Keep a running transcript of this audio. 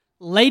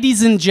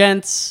Ladies and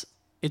gents,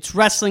 it's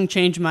Wrestling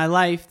Changed My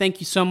Life.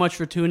 Thank you so much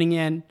for tuning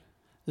in.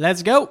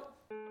 Let's go.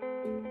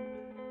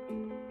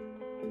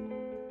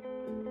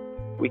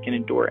 We can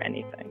endure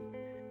anything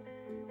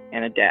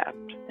and adapt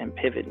and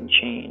pivot and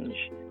change.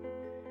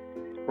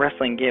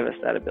 Wrestling gave us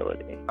that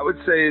ability. I would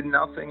say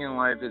nothing in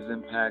life has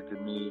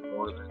impacted me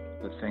more than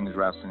the things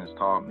wrestling has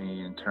taught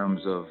me in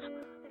terms of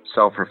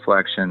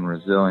self-reflection,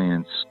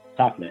 resilience.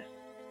 Toughness.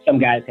 Some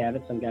guys have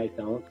it, some guys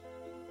don't.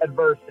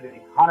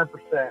 Adversity, 100%.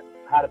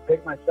 How to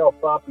pick myself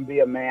up and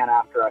be a man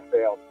after I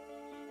failed.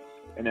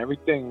 And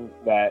everything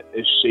that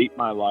has shaped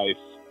my life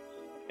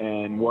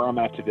and where I'm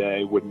at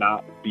today would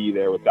not be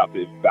there without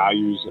the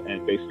values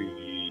and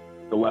basically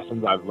the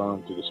lessons I've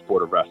learned through the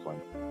sport of wrestling.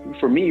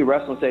 For me,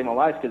 wrestling saved my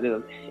life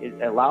because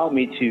it allowed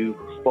me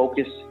to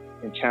focus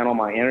and channel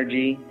my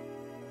energy.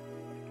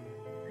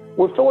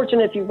 We're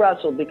fortunate you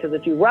wrestled, because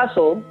if you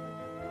wrestled,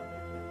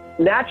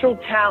 natural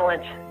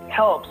talent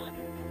helps,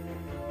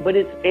 but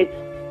it's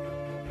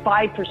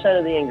 5%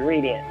 of the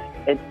ingredient.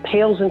 It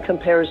pales in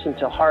comparison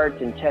to heart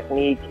and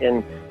technique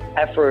and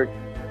effort.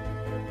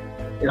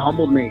 It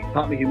humbled me,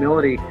 taught me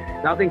humility.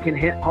 Nothing can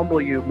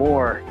humble you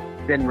more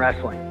than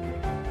wrestling.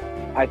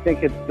 I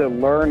think it's the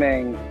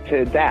learning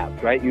to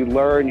adapt, right? You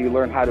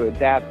learn how to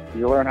adapt,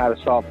 you learn how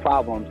to solve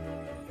problems.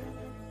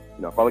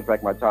 You know, if I look back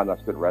at my time I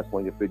spent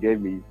wrestling, if it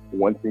gave me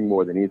one thing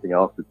more than anything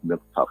else, it's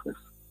mental toughness.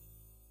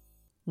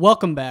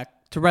 Welcome back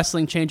to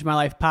Wrestling Changed My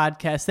Life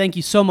podcast. Thank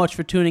you so much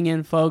for tuning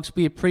in, folks.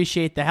 We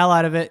appreciate the hell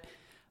out of it.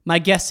 My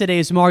guest today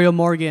is Mario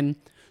Morgan,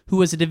 who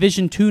was a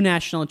Division II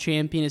national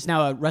champion, is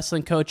now a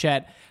wrestling coach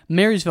at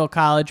Marysville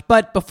College.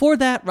 But before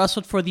that,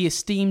 wrestled for the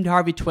esteemed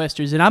Harvey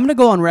Twisters. And I'm going to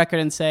go on record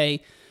and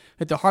say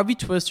that the Harvey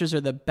Twisters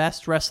are the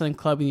best wrestling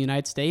club in the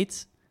United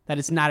States. That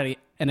is not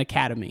an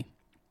academy,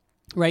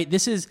 right?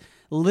 This is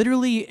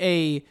literally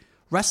a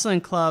wrestling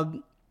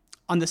club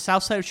on the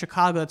south side of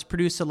Chicago that's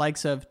produced the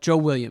likes of Joe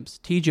Williams,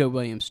 T.J.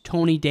 Williams,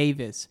 Tony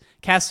Davis,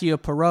 Cassio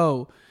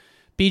Perot,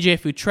 B.J.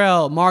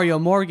 Futrell, Mario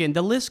Morgan.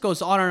 The list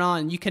goes on and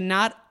on. You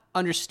cannot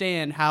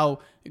understand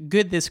how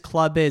good this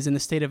club is in the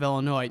state of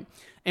Illinois.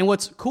 And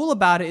what's cool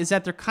about it is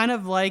that they're kind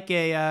of like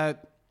a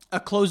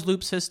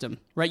closed-loop system,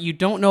 right? You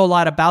don't know a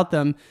lot about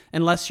them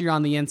unless you're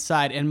on the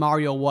inside, and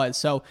Mario was.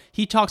 So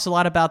he talks a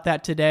lot about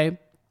that today,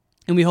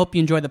 and we hope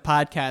you enjoy the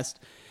podcast.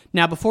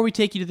 Now, before we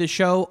take you to the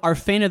show, our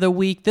fan of the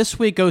week this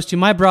week goes to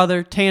my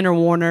brother, Tanner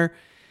Warner.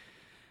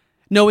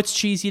 No, it's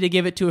cheesy to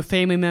give it to a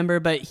family member,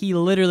 but he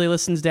literally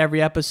listens to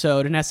every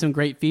episode and has some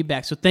great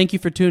feedback. So thank you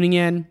for tuning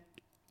in.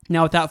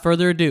 Now, without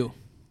further ado,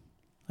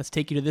 let's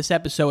take you to this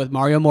episode with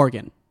Mario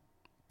Morgan.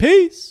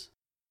 Peace.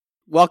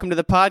 Welcome to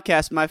the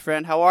podcast, my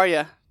friend. How are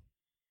you?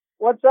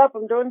 What's up?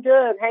 I'm doing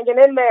good. Hanging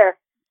in there.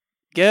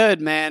 Good,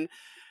 man.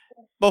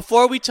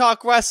 Before we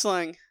talk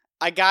wrestling,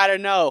 I gotta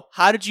know,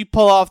 how did you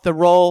pull off the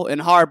role in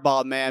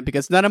Hardball, man?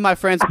 Because none of my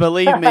friends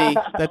believe me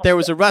that there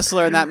was a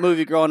wrestler in that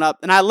movie growing up,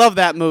 and I love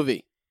that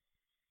movie.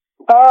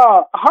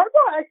 Hardball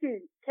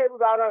actually came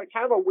about on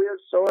kind of a weird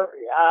story.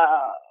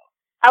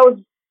 I was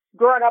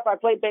growing up, I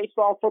played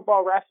baseball,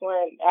 football,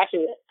 wrestling.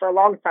 Actually, for a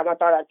long time, I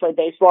thought I'd play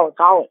baseball in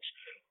college.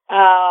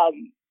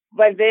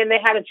 But then they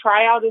had a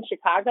tryout in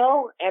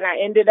Chicago, and I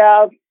ended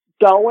up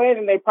going,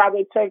 and they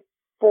probably took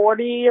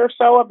 40 or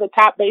so of the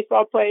top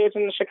baseball players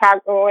in the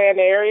Chicagoland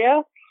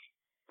area.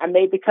 I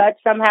made the cut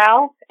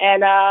somehow.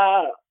 And,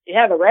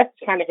 the rest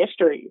is kind of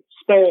history.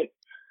 Spent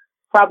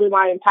probably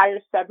my entire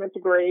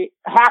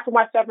half of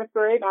my seventh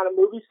grade on a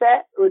movie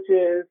set, which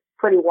is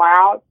pretty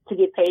wild to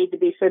get paid to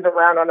be sitting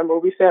around on a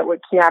movie set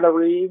with Keanu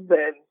Reeves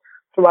and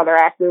some other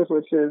actors,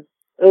 it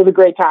was a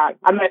great time.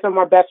 I met some of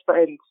my best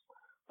friends,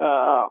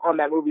 on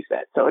that movie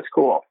set. So it's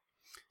cool.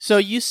 So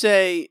you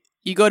say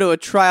you go to a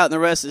tryout and the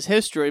rest is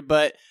history,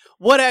 but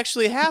what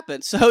actually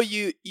happened? So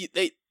you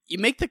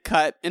make the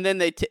cut, and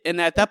then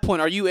and at that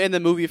point, are you in the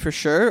movie for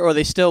sure, or are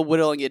they still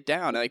whittling it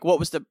down? Like,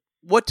 what took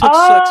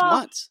 6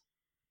 months?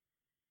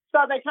 So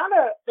they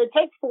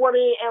take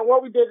 40, and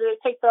what we did is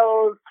they take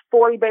those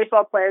 40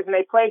 baseball players, and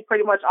they played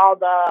pretty much all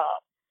the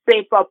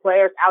baseball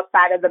players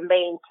outside of the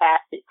main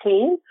casted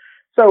team.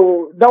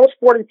 So those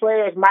 40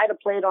 players might have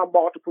played on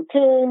multiple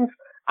teams.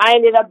 I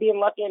ended up being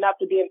lucky enough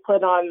to be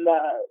put on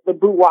the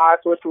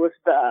Bouwas, which was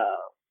the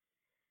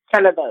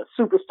kind of the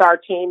superstar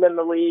team in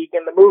the league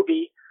in the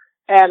movie.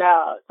 And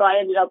so I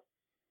ended up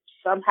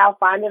somehow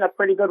finding a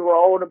pretty good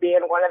role to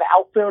being one of the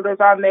outfielders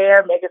on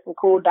there, making some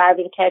cool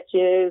diving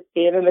catches,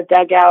 being in the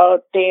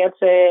dugout,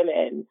 dancing.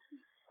 And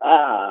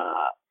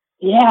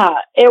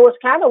it was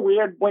kind of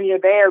weird when you're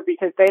there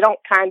because they don't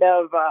kind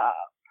of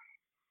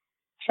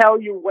tell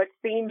you what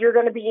scene you're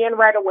going to be in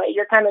right away.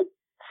 You're kind of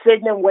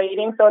sitting and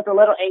waiting, so it's a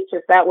little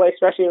anxious that way,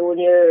 especially when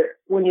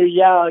you're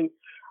young.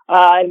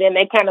 And then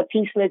they kind of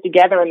piecing it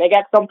together, and they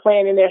got some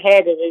plan in their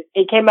head, and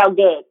it came out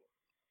good.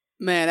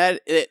 Man,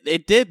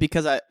 it did,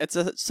 because it's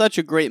such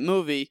a great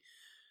movie.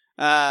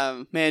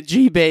 Man,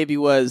 G-Baby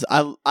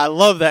I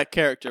love that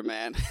character,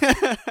 man. There's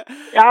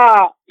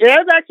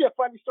actually a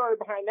funny story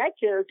behind that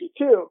character,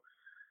 too.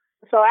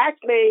 So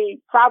actually,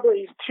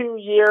 probably 2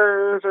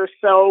 years or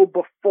so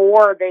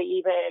before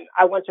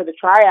I went to the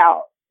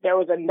tryout, there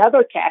was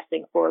another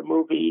casting for a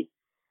movie,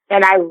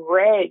 and I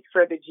read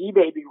for the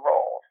G-Baby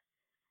role,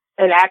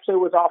 and actually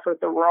was offered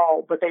the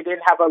role, but they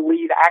didn't have a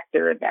lead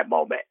actor in that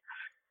moment.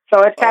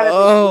 So it's kind of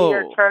this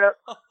weird turn of,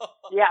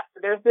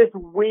 there's this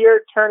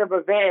weird turn of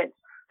events.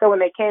 So when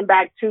they came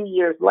back 2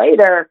 years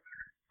later,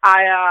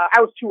 I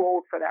was too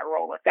old for that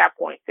role at that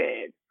point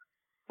then.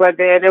 But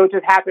then it would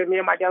just happen. Me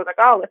and my dad was like,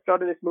 oh, let's go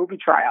to this movie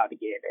tryout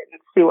again and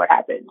see what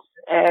happens.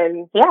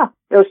 And yeah,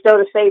 it was still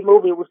the same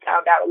movie. We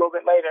found out a little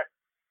bit later.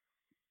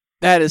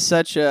 That is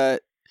such a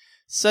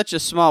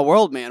small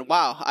world, man.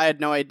 Wow, I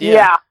had no idea.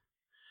 Yeah.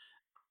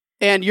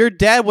 And your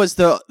dad was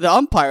the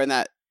umpire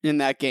in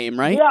that game,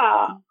 right?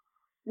 Yeah.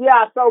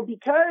 Yeah. So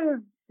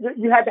because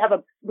you had to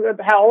have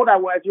how old I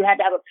was, you had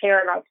to have a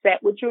parent on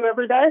set with you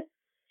every day.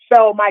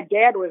 So my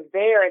dad was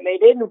there, and they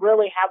didn't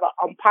really have an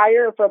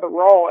umpire for the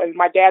role. And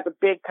my dad's a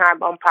big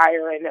time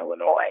umpire in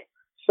Illinois.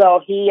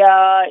 So he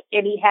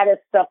had his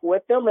stuff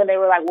with him, and they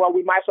were like, well,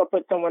 we might as well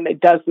put someone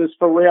that does this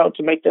for real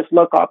to make this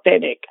look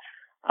authentic.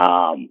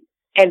 And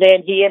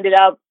then he ended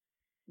up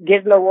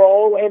getting the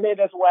role in it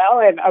as well,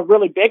 and a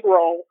really big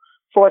role,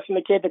 forcing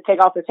the kid to take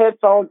off his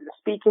headphones, the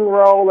speaking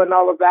role, and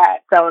all of that.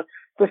 So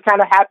this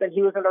kind of happened.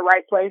 He was in the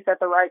right place at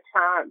the right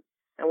time,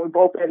 and we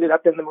both ended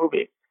up in the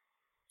movie.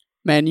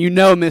 Man,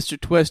 Mr.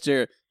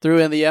 Twister threw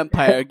in the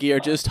umpire gear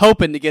just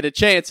hoping to get a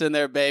chance in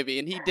there, baby,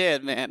 and he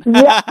did, man.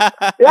 Yeah,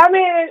 I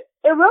mean,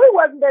 it really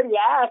wasn't that he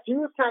asked. He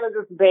was kind of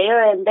just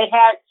there, and they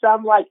had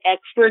some,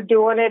 extra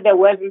doing it that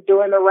wasn't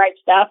doing the right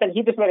stuff, and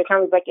he just made a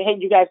comment like, hey,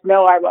 you guys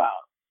know I'm a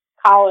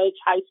college,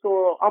 high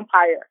school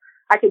umpire.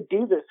 I could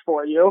do this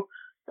for you,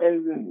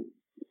 and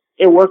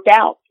it worked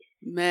out.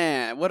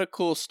 Man, what a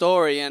cool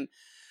story, and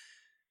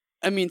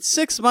I mean,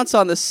 6 months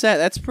on the set,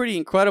 that's pretty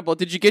incredible.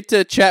 Did you get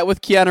to chat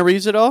with Keanu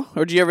Reeves at all?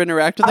 Or did you ever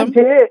interact with him? I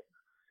did.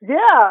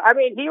 Yeah. I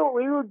mean, we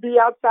would be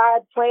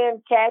outside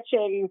playing catch,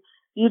 and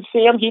you'd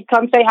see him. He'd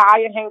come say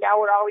hi and hang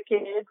out with all the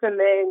kids. And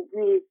then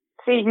you'd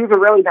see he's a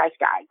really nice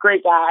guy,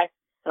 great guy.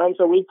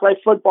 So we'd play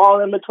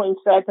football in between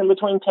sets, in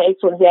between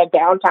takes when he had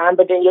downtime.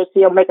 But then you'll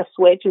see him make a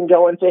switch and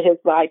go into his,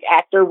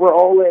 actor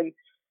role and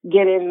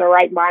get in the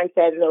right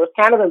mindset. And it was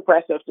kind of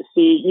impressive to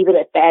see, even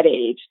at that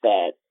age,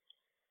 that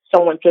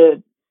someone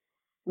could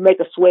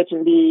make a switch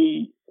and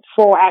be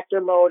full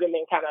actor mode and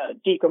then kind of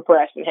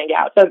decompress and hang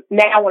out. So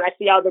now when I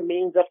see all the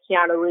memes of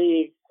Keanu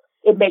Reeves,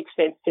 it makes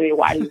sense to me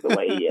why he's the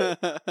way he is.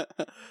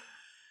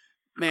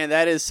 Man,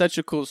 that is such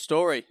a cool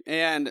story.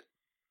 And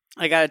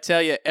I got to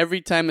tell you,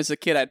 every time as a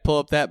kid I'd pull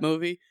up that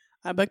movie,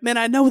 I'm like, man,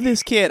 I know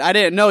this kid. I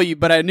didn't know you,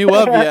 but I knew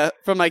of you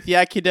from the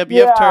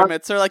IKWF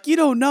tournaments. They're like, you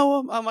don't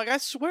know him? I'm like, I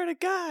swear to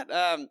God.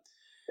 Yeah,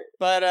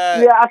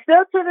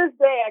 still to this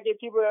day, I get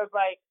people that's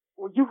like,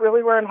 were you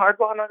really wearing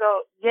hardball? And I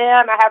go,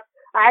 yeah, and I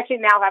actually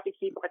now have to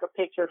keep a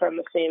picture from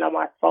the scene on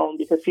my phone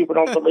because people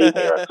don't believe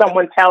me, or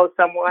someone tells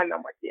someone.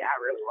 I'm like, yeah, I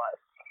really was.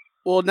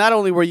 Well, not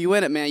only were you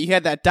in it, man, you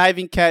had that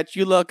diving catch.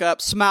 You look up,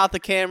 smile at the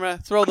camera,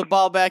 throw the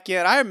ball back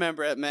in. I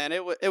remember it, man.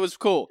 It was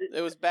cool.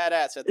 It was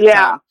badass at the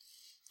time.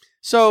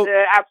 So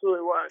it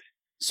absolutely was.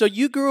 So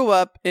you grew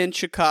up in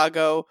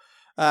Chicago.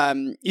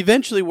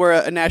 Eventually, were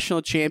a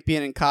national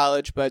champion in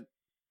college, but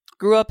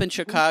grew up in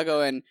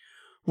Chicago and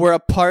were a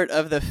part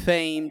of the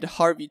famed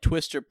Harvey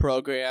Twister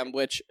program,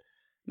 which,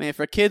 man,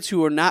 for kids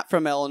who are not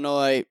from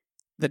Illinois,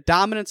 the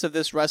dominance of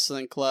this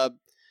wrestling club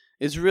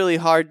is really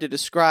hard to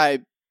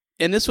describe.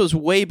 And this was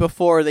way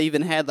before they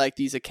even had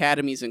these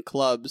academies and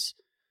clubs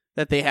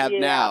that they have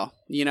now.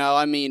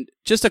 I mean,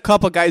 just a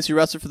couple guys who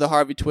wrestled for the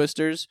Harvey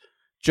Twisters: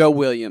 Joe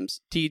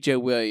Williams, T.J.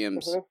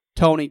 Williams,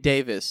 Tony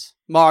Davis,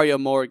 Mario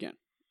Morgan,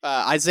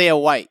 Isaiah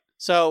White.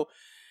 So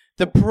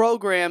the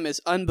program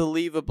is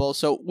unbelievable.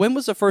 So when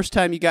was the first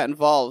time you got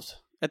involved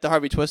at the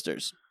Harvey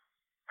Twisters?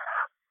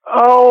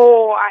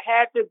 Oh, I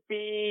had to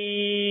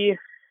be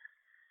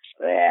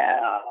 7?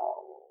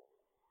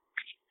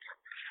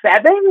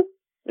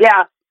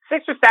 Yeah,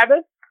 6 or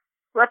 7,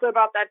 roughly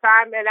about that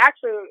time. And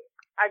actually,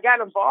 I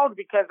got involved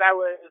because I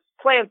was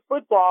playing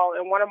football,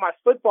 and one of my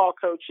football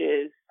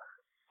coaches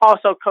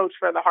also coached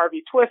for the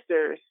Harvey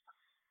Twisters.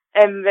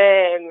 And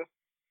then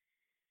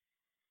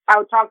I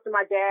would talk to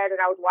my dad, and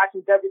I was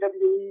watching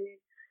WWE,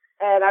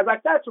 and I was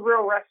like, that's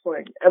real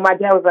wrestling. And my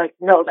dad was like,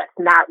 no, that's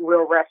not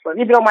real wrestling,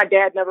 even though my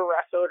dad never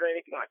wrestled or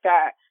anything like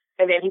that.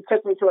 And then he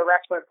took me to a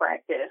wrestling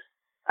practice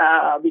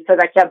because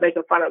I kept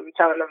making fun of him,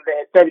 telling him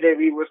that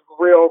WWE was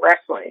real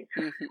wrestling.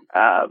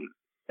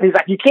 He's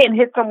like, you can't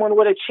hit someone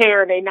with a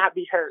chair and they not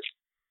be hurt.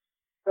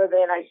 So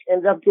then I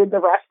ended up doing the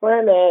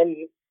wrestling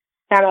and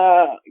kind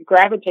of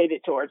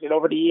gravitated towards it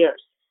over the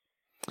years.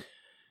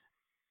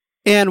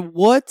 And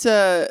what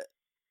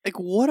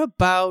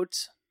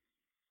about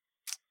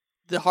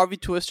the Harvey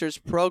Twisters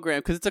program?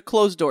 Because it's a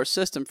closed door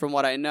system, from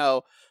what I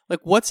know.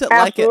 What's it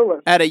Absolutely.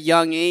 like at a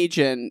young age,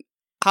 and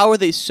how are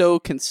they so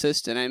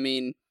consistent? I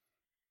mean,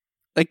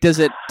 do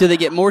they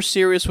get more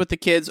serious with the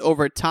kids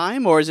over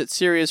time, or is it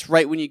serious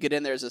right when you get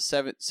in there as a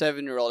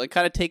 7-year-old? And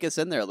kind of take us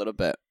in there a little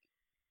bit.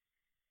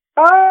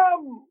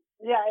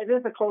 Yeah, it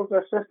is a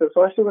close-knit system,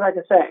 so let's see what I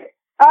can say.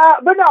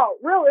 But no,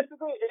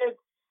 realistically,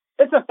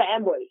 it's a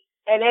family.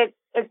 And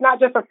it's not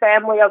just a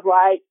family of,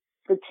 like,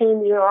 the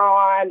team you're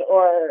on,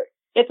 or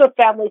it's a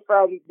family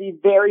from the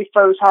very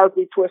first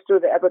Harvey Twister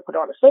that ever put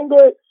on a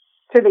singlet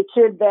to the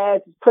kid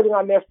that's putting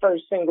on their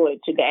first singlet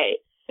today.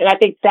 And I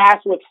think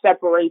that's what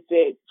separates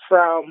it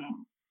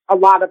from a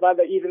lot of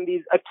other, even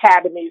these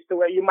academies, to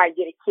where you might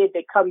get a kid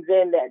that comes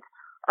in that's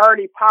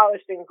already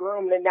polished and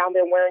groomed, and now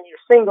they're wearing your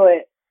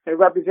singlet and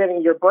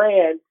representing your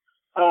brand.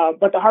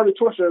 But the Harvey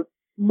Twister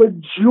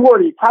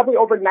majority, probably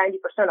over 90%,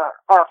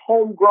 are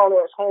homegrown,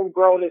 or as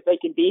homegrown as they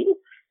can be,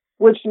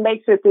 which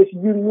makes it this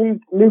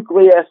unique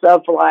nucleus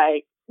of,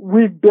 like,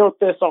 we've built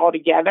this all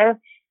together,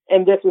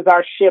 and this is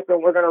our ship,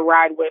 and we're going to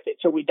ride with it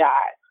till we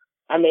die.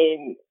 I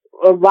mean,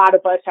 a lot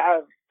of us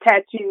have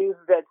tattoos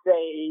that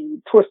say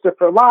Twister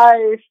for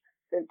life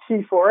and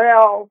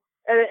T4L.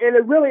 And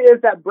it really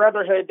is that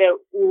brotherhood that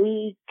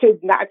we could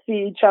not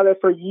see each other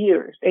for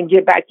years and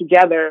get back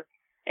together.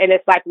 And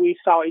it's like we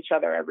saw each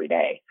other every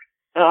day.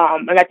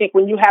 And I think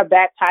when you have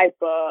that type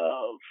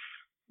of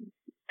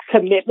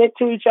commitment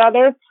to each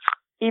other,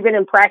 even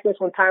in practice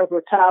when times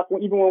were tough,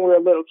 even when we were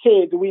little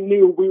kids, we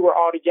knew we were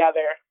all together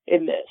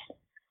in this.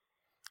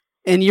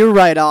 And you're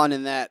right on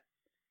in that.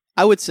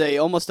 I would say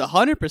almost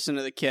 100%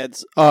 of the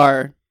kids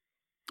are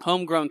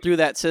homegrown through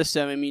that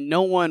system. I mean,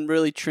 no one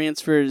really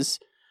transfers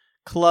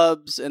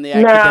clubs and the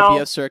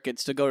IKWF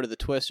circuits to go to the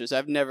Twisters.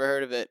 I've never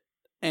heard of it.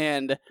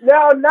 And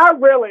no,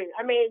 not really.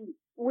 I mean,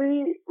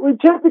 we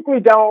typically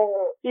don't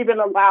even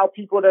allow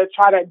people to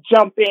try to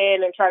jump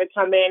in and try to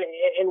come in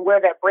and wear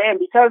that brand,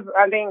 because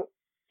I think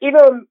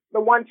even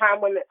the one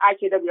time when the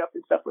IKWF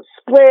and stuff was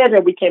split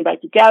and we came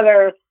back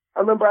together, I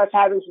remember us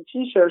having some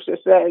T-shirts that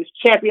says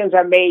 "Champions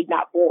are made,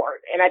 not born,"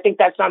 and I think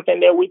that's something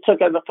that we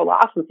took as a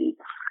philosophy.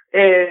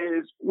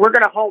 Is we're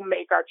going to home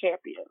make our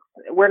champions.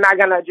 We're not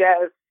going to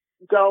just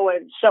go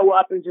and show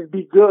up and just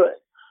be good.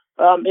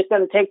 It's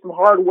going to take some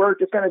hard work.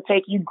 It's going to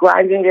take you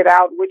grinding it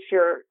out with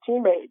your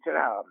teammates.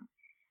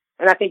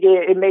 And I think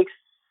it makes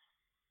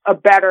a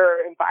better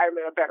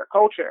environment, a better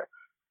culture.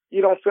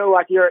 You don't feel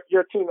like your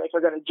teammates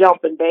are going to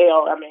jump and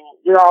bail. I mean,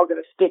 you're all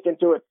going to stick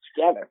into it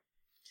together.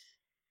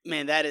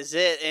 Man, that is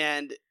it.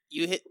 And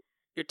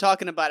you're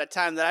talking about a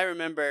time that I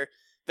remember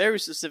very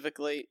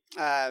specifically.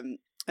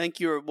 I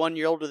think you were 1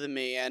 year older than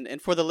me, and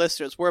for the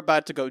listeners, we're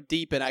about to go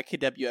deep in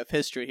IKWF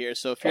history here.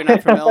 So if you're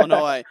not from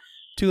Illinois,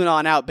 tune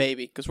on out,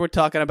 baby, because we're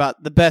talking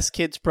about the best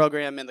kids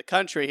program in the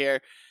country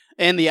here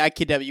and the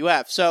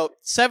IKWF. So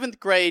 7th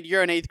grade,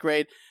 you're in 8th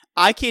grade,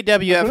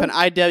 IKWF and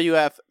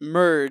IWF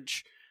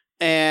merge,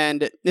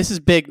 and this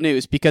is big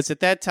news because at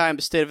that time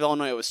the state of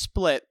Illinois was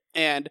split,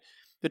 and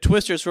the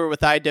Twisters were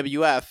with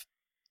IWF.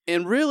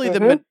 And really,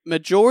 the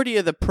majority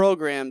of the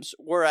programs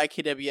were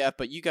IKWF,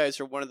 but you guys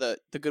are one of the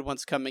good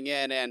ones coming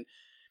in. And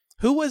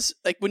who was,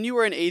 like, when you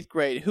were in 8th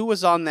grade, who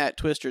was on that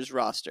Twisters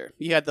roster?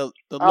 You had the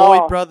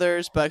Lloyd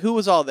brothers, but who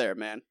was all there,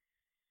 man?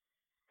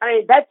 I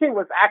mean, that team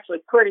was actually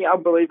pretty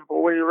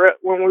unbelievable.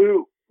 When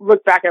we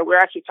look back at it,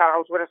 I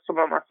was with some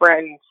of my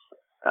friends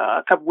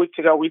a couple weeks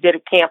ago. We did a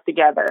camp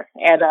together.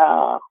 And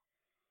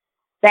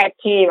that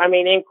team, I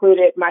mean,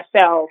 included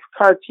myself,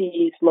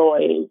 Curtis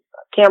Lloyd,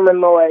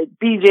 Cameron Lloyd,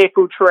 BJ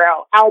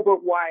Futrell,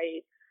 Albert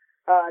White,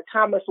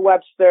 Thomas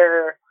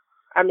Webster.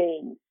 I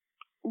mean,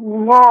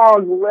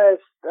 long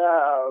list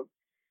of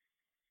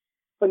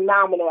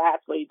phenomenal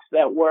athletes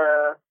that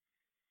were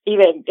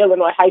even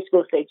Illinois high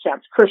school state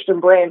champs.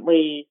 Christian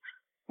Brantley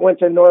went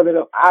to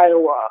Northern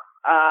Iowa.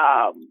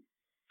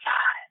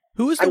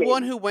 Who was the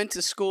one who went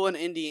to school in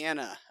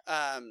Indiana?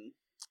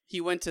 He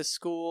went to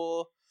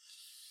school,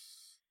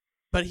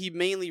 but he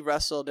mainly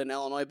wrestled in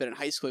Illinois, but in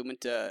high school he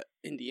went to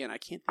Indiana. I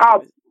can't think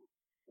of it.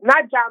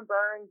 Not John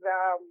Burns.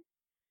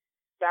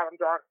 I'm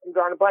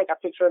drawing a blank. I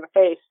picture in the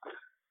face.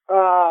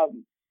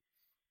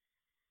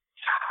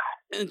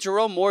 And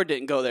Jerome Moore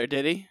didn't go there,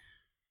 did he?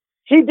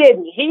 He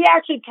didn't. He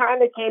actually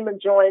kind of came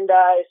and joined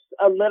us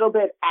a little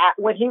bit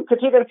because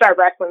he didn't start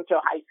wrestling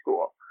until high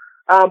school.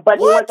 But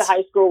he went to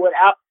high school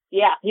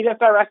he didn't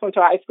start wrestling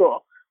until high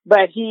school.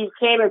 But he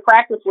came and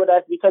practiced with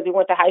us because he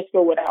went to high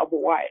school with Albert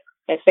White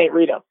at St.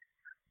 Rita.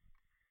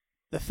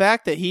 The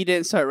fact that he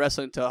didn't start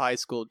wrestling until high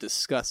school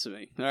disgusts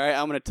me. All right,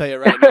 I'm going to tell you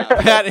right now.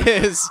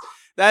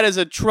 that is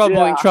a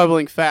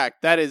troubling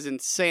fact. That is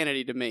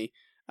insanity to me.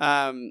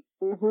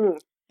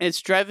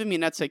 It's driving me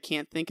nuts. I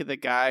can't think of the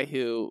guy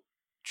who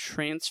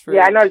transferred.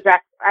 Yeah, I know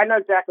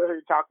exactly who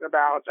you're talking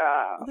about.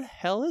 What the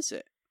hell is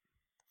it?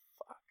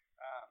 Fuck.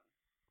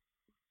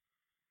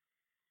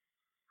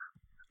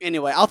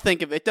 Anyway, I'll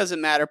think of it. It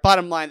doesn't matter.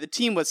 Bottom line, the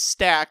team was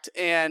stacked,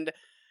 and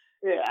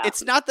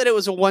it's not that it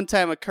was a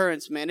one-time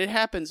occurrence, man. It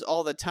happens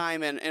all the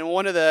time, and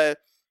one of the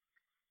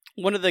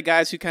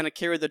guys who kind of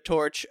carried the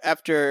torch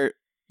after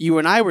you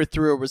and I were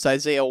through was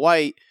Isaiah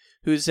White,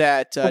 who's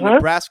at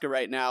Nebraska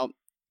right now.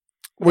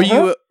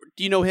 Do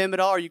you know him at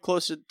all? Are you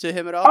close to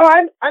him at all?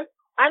 Oh,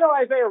 I know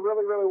Isaiah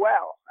really, really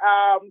well.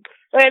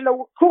 And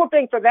the cool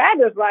thing for that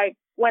is, like,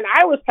 when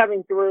I was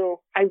coming through,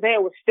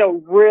 Isaiah was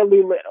still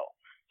really little.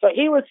 So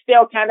he was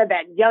still kind of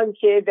that young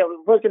kid that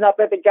was looking up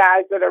at the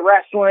guys that are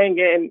wrestling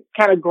and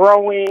kind of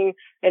growing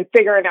and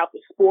figuring out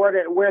the sport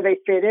and where they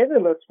fit in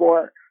the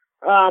sport.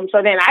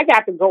 So then I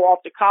got to go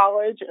off to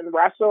college and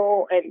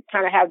wrestle and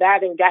kind of have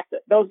that, and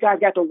those guys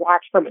got to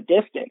watch from a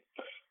distance.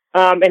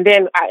 And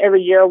then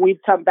every year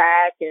we'd come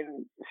back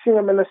and see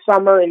them in the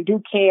summer and do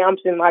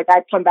camps, and like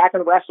I'd come back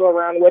and wrestle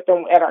around with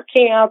them at our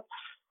camp.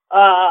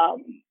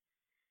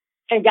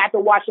 And got to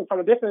watch him from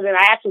a distance, and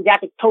I actually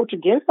got to coach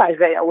against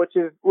Isaiah, which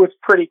was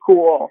pretty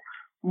cool,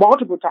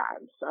 multiple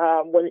times.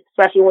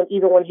 Especially when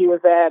he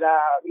was at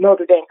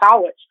Notre Dame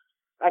College,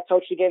 I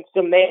coached against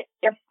him there.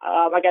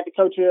 I got to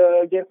coach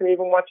against him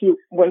even once he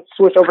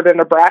switched over to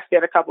Nebraska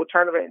at a couple of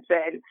tournaments,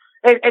 and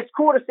it's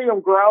cool to see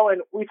him grow.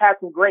 And we've had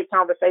some great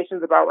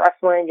conversations about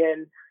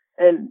wrestling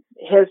and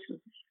his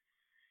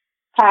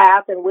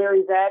path and where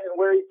he's at and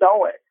where he's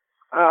going.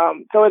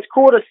 So it's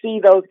cool to see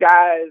those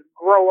guys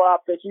grow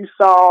up that you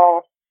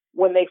saw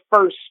when they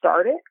first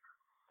started,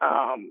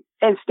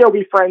 and still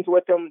be friends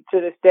with them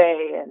to this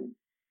day. And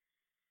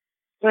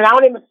I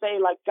don't even say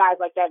like guys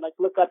like that, like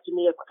look up to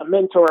me as like a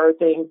mentor or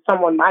thing.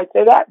 Someone might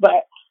say that,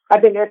 but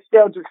I think they're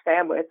still just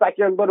family. It's like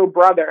your little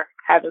brother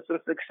having some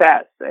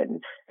success.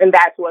 And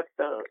that's what's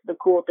the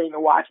cool thing to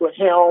watch with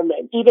him.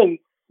 And even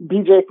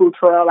BJ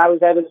Futrell, I was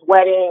at his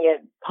wedding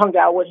and hung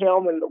out with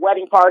him and the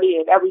wedding party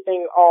and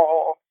everything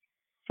all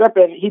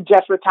tripping. He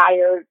just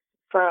retired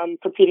from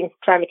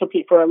trying to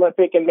compete for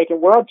Olympic and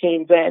making world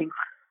teams, and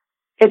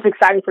it's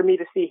exciting for me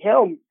to see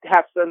him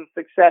have some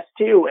success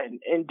too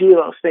and do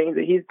those things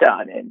that he's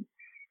done. And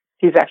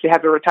he's actually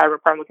has a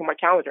retirement party looking at my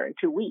calendar in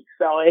 2 weeks,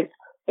 so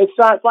it's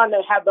fun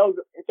to have those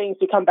things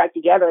to come back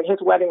together. And his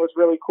wedding was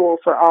really cool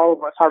for all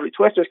of us Harvey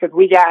Twisters, because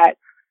we got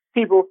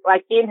people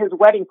like in his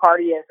wedding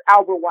party as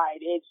Albert White,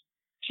 it's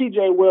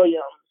TJ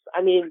Williams.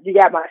 I mean, you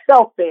got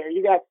myself there.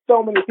 You got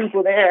so many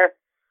people there.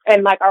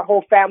 And like our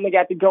whole family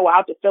got to go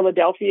out to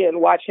Philadelphia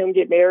and watch him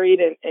get married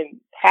and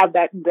have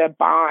that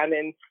bond.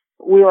 And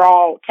we were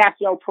all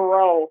Cassio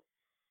Perot.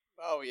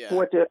 Oh yeah.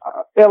 Went to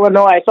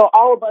Illinois. So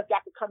all of us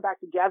got to come back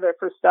together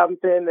for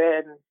something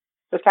and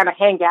just kind of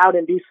hang out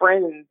and be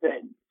friends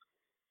and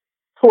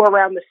tour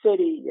around the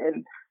city.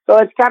 And so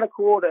it's kind of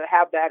cool to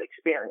have that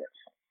experience.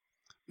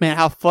 Man,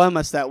 how fun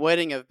must that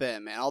wedding have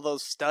been, man? All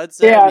those studs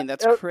there. Yeah, I mean,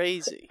 that's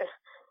crazy.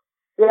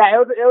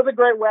 Yeah, it was a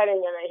great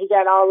wedding, and he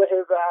got all of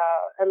his,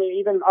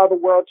 even all the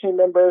world team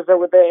members that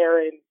were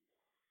there, and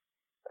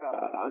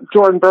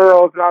Jordan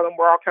Burroughs and all of them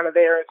were all kind of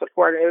there and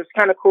supporting. It was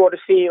kind of cool to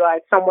see,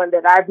 like, someone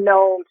that I've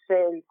known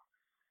since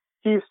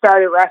he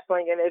started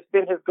wrestling, and it's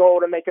been his goal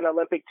to make an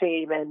Olympic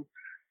team, and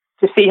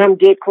to see him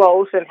get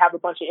close and have a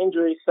bunch of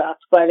injury stuff.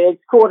 But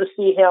it's cool to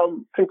see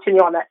him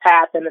continue on that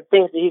path, and the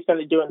things that he's going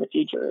to do in the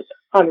future is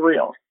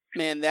unreal.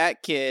 Man,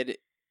 that kid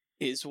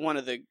is one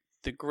of the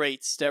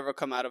greats to ever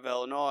come out of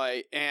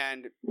Illinois.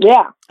 And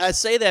yeah, I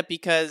say that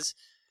because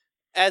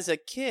as a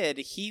kid,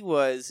 he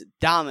was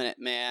dominant,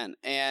 man.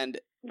 And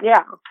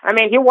yeah, I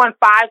mean, he won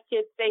 5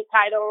 kid state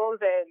titles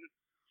and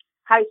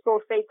high school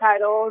state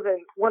titles,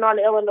 and went on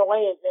to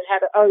Illinois and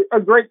had a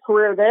great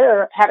career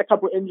there. Had a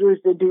couple injuries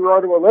that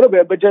derailed him a little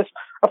bit, but just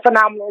a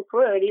phenomenal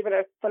career, and even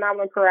a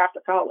phenomenal career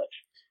after college.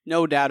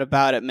 No doubt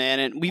about it, man.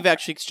 And we've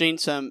actually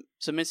exchanged some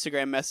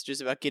Instagram messages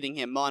about getting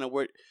him on,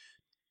 and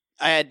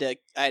I had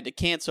to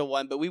cancel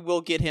one, but we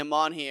will get him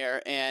on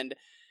here. And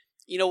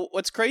you know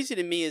what's crazy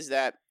to me is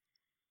that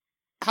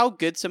how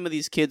good some of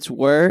these kids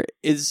were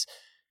is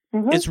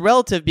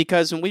relative,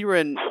 because when we were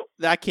in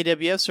the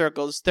IKWF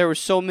circles, there were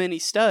so many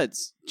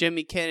studs.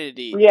 Jimmy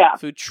Kennedy,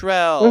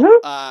 Futrell.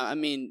 I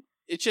mean,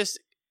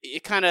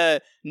 it kind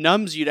of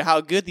numbs you to how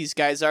good these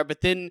guys are.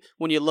 But then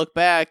when you look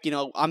back,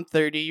 I'm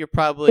 30, you're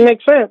probably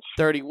makes sense.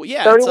 30.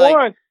 Yeah, 31. It's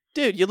like,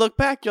 dude, you look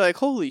back, you're like,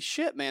 holy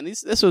shit, man,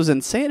 this was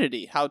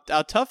insanity. How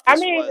tough this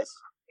was.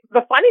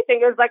 The funny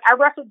thing is, like, I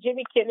wrestled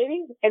Jimmy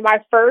Kennedy in my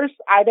first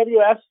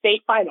IWF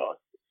state finals.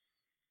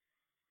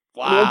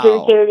 Wow. Me and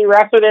Jimmy Kennedy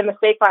wrestled in the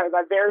state finals,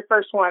 my very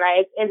first one.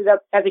 I ended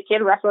up, as a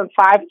kid, wrestling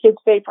 5 kids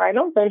state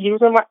finals, and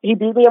he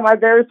beat me in my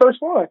very first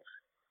one.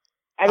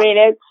 I mean,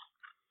 it's...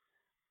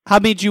 How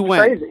made you win?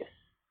 Crazy.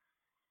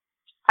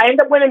 I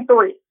ended up winning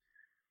 3.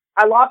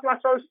 I lost my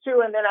first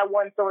 2, and then I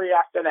won 3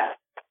 after that.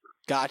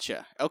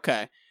 Gotcha.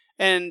 Okay.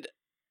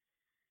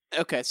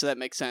 So that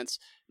makes sense.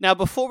 Now,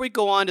 before we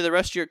go on to the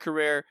rest of your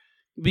career,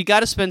 we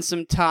got to spend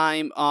some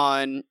time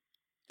on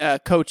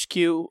Coach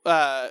Q.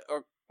 Coach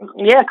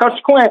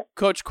Quint.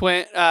 Coach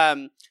Quint.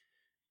 That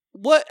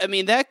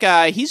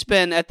guy, he's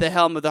been at the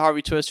helm of the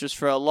Harvey Twisters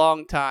for a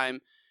long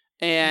time.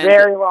 And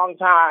very long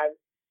time.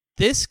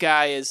 This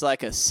guy is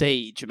like a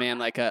sage, man,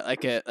 like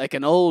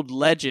an old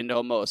legend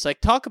almost. Like,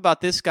 talk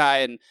about this guy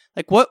and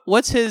like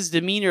what's his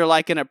demeanor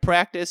like in a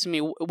practice? I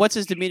mean, what's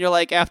his demeanor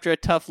like after a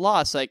tough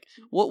loss? Like,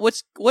 what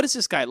is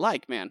this guy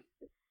like, man?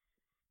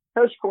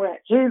 Coach Quint,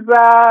 he's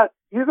a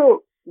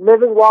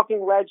living,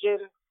 walking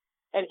legend,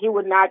 and he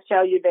would not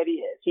tell you that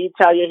he is. He'd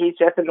tell you he's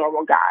just a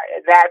normal guy,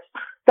 and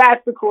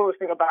that's the coolest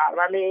thing about him.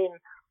 I mean,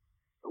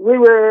 we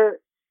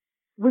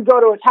go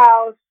to his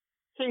house.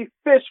 He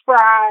fish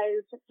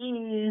fries.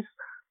 He's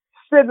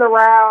sitting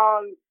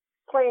around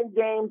playing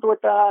games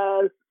with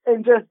us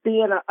and just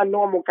being a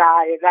normal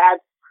guy. And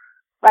that's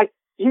like,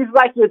 he's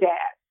like your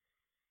dad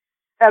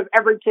of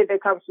every kid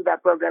that comes to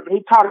that program. And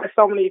he taught us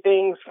so many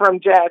things from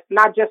just,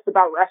 not just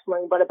about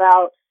wrestling, but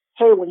about,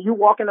 hey, when you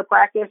walk into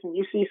practice and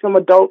you see some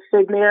adults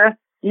sitting there,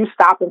 you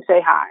stop and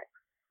say hi.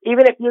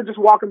 Even if you're just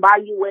walking by,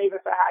 you wave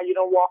and say hi. You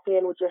don't walk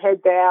in with your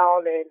head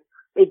down and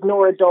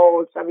ignore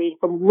adults. I mean,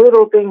 some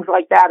little things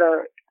like that.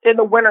 Or in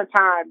the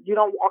wintertime, you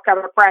don't walk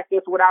out of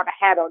practice without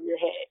a hat on your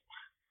head.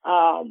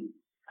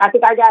 I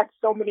think I got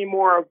so many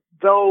more of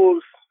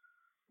those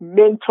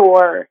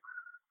mentor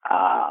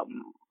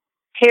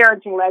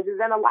parenting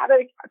legends. And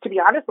to be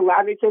honest, a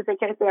lot of the kids that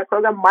came to that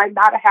program might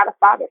not have had a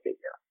father figure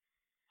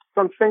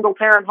from single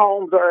parent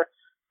homes, or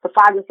the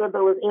father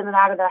figure was in and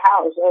out of their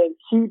house. And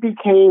he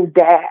became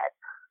dad.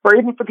 Or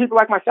even for people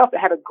like myself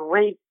that had a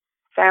great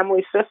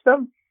family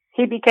system,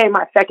 he became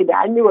my second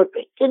dad. I knew at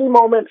any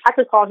moment I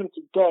could call him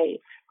today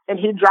and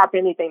he'd drop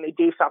anything to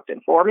do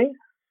something for me.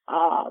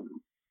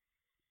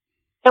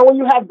 And when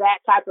you have that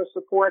type of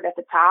support at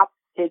the top,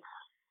 it's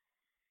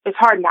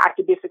hard not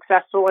to be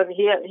successful. And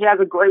he has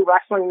a great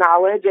wrestling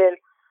knowledge,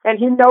 and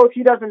he knows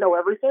he doesn't know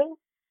everything,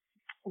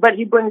 but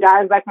he brings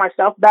guys like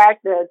myself back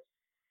that's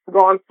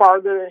gone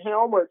farther than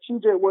him, or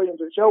TJ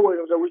Williams or Joe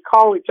Williams, or we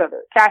call each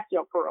other,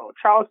 Cassio Pearl,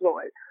 Charles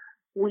Lloyd.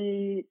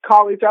 We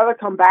call each other,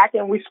 come back,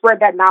 and we spread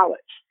that knowledge.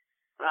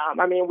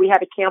 I mean, we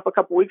had a camp a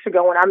couple weeks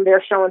ago, and I'm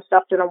there showing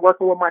stuff that I'm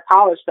working with my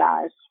college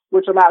guys,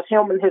 which allows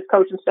him and his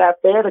coaching staff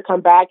there to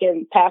come back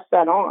and pass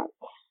that on.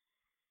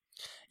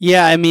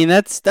 Yeah, I mean,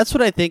 that's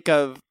what I think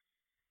of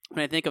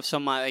when I think of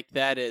someone like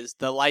that, is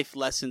the life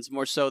lessons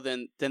more so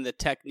than the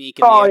technique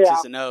and the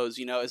X's and O's.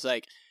 You know, it's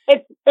like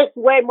it's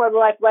way more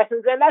life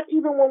lessons, and that's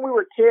even when we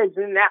were kids.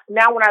 And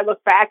now when I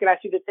look back and I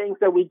see the things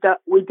that we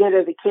did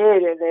as a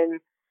kid, and then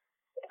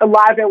a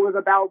lot of it was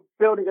about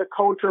building a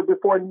culture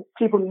before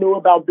people knew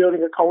about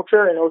building a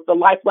culture, and it was the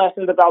life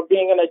lessons about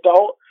being an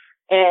adult.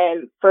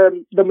 And for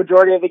the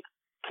majority of the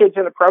kids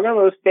in the program,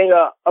 it was being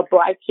a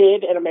black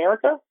kid in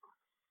America.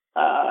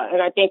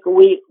 And I think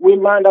we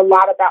learned a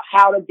lot about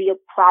how to be a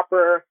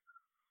proper,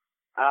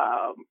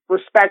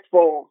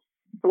 respectful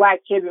black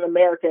kid in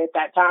America at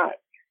that time.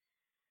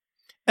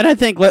 And I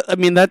think, I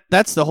mean,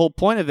 that's the whole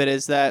point of it,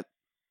 is that,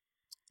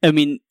 I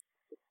mean,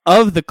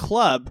 of the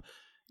club,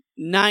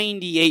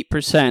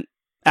 98%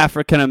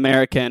 African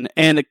American,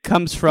 and it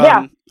comes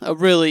from a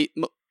really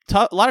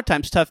a lot of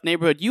times tough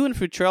neighborhood. You and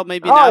Futrell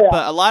maybe not,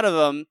 but a lot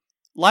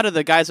of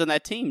the guys on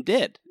that team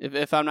did,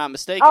 if I'm not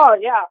mistaken. Oh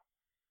yeah,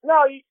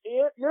 no,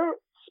 you're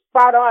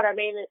spot on. I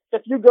mean,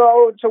 if you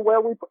go to where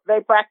they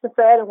practice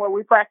at and where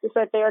we practice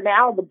at there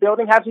now, the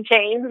building hasn't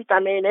changed. I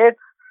mean,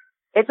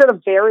 it's in a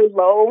very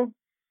low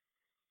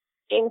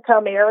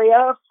income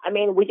area. I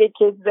mean, we get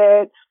kids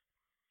that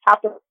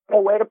have to go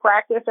away to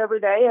practice every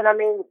day, and I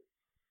mean,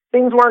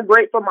 things weren't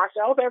great for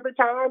myself every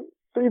time,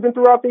 even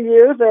throughout the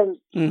years, and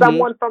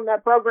someone from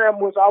that program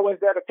was always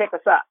there to pick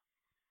us up,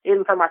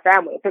 even for my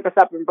family, pick us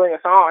up and bring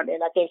us on.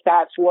 And I think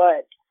that's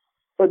what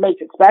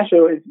makes it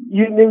special, is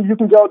you knew you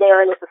can go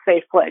there and it's a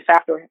safe place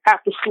after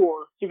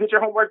school. You get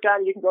your homework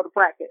done, you can go to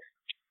practice.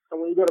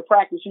 And when you go to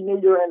practice, you knew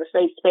you were in a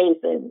safe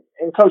space. And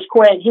Coach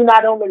Quinn, he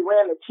not only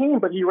ran the team,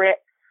 but he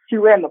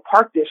ran the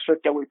park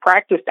district that we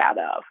practiced out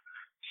of.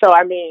 So,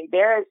 I mean,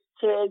 there's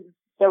kids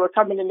that were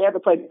coming in there to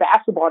play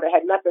basketball that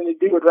had nothing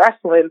to do with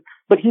wrestling,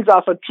 but he's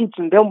also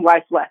teaching them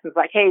life lessons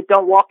like, hey,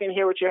 don't walk in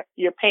here with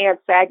your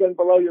pants sagging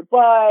below your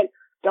butt.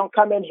 Don't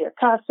come in here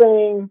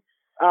cussing.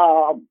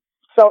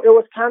 So it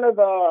was kind of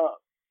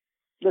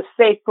the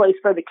safe place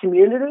for the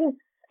community.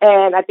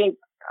 And I think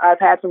I've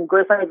had some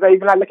great friends.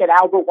 Even I look at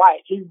Albert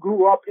White. He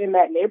grew up in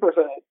that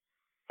neighborhood.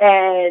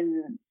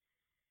 And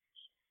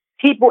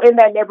people in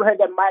that neighborhood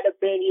that might have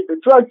been either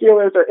drug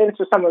dealers or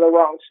into some of the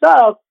wrong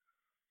stuff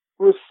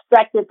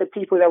respected the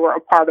people that were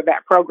a part of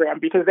that program,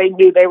 because they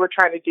knew they were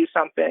trying to do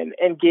something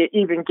and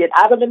get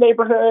out of the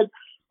neighborhood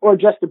or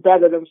just to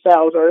better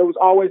themselves. Or it was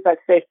always that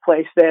safe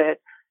place that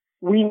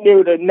we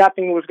knew that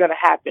nothing was going to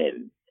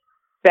happen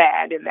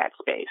bad in that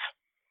space.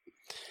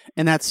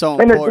 And that's so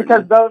important. And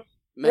it's because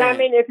I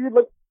mean, if you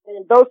look,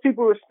 those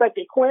people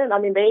respected Quinn. I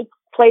mean, they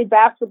played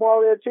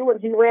basketball there too,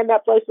 and he ran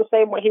that place the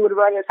same way he would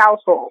run his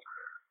household.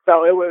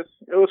 So it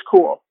was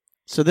cool.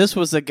 So this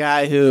was a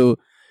guy who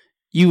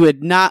you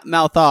would not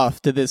mouth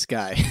off to this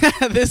guy.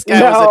 This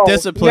guy was a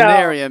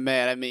disciplinarian,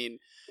 man. I mean,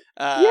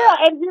 yeah,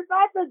 and he's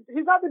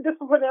not the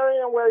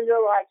disciplinarian where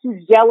you're like,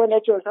 he's yelling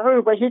at you,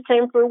 but he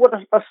came through with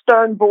a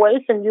stern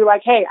voice, and you're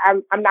like, hey,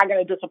 I'm not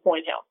going to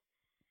disappoint him.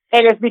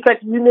 And it's because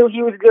you knew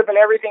he was giving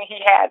everything he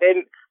had.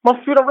 And most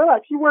people don't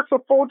realize he works a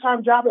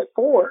full-time job at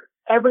Ford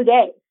every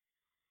day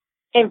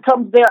and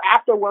comes there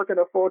after working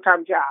a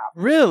full-time job.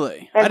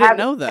 Really? I didn't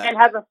know that. And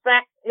has a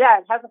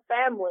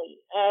family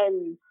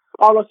and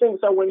all those things.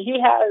 So when he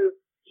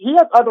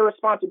has other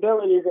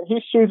responsibilities and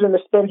he's choosing to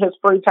spend his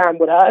free time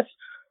with us,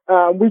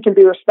 we can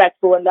be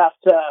respectful enough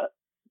to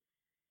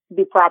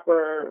be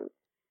proper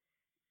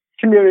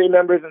community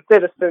members and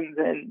citizens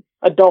and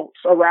adults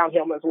around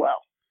him as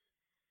well.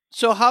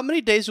 So how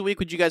many days a week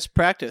would you guys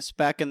practice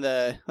back in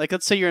the, like,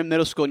 let's say you're in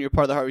middle school and you're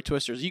part of the Harvey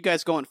Twisters. Are you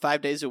guys going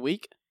 5 days a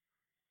week?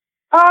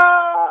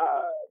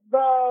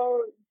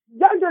 The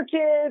younger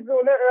kids,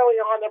 when they're early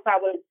on, they're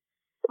probably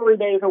 3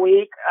 days a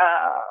week,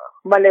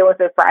 Monday,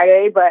 Wednesday,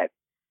 Friday. But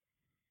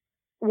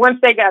once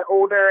they got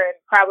older and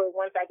probably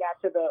once I got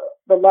to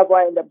the level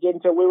I ended up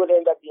getting to, we would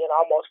end up being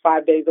almost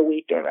 5 days a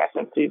week during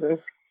wrestling season.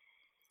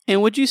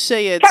 And would you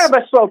say it's kind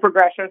of a slow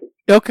progression?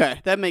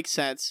 Okay, that makes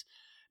sense.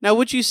 Now,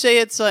 would you say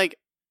it's like,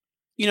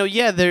 you know,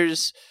 yeah,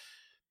 there's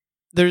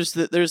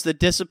the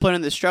discipline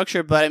and the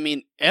structure, but I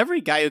mean,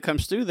 every guy who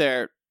comes through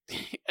there,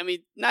 I mean,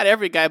 not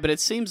every guy, but it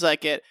seems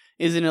like it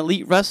is an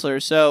elite wrestler.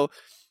 So,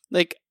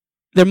 like,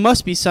 there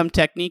must be some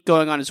technique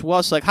going on as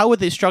well. So, like, how would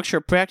they structure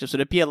practice?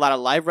 Would it be a lot of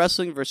live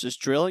wrestling versus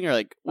drilling, or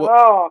like? What?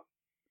 Oh,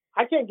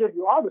 I can't give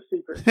you all the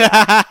secrets. And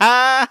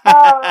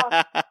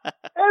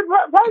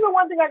probably the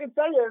one thing I can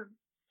say is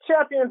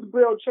champions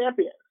build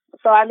champions.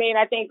 So, I mean,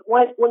 I think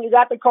when you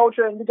got the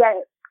culture and you got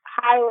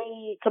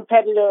highly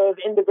competitive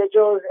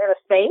individuals in a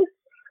space,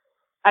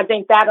 I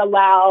think that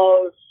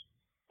allows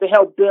to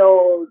help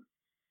build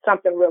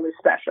something really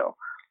special.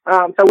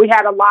 So we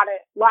had a lot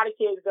of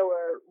kids that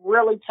were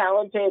really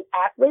talented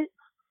athletes,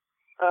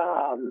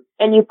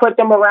 and you put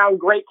them around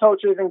great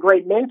coaches and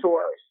great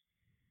mentors,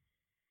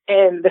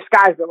 and the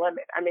sky's the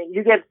limit. I mean,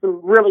 you get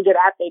some really good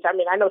athletes. I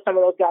mean, I know some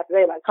of those guys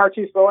today, like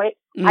Cartus Floyd.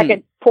 I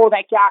could pull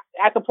that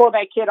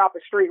kid off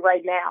the street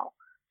right now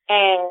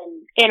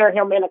and enter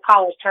him in a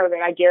college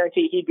tournament. I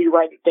guarantee he'd be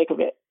right in the thick of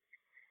it.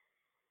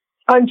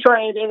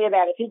 Untrained, any of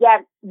that.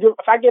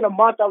 If I get a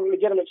month of him to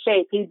get him in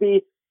shape, he'd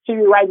be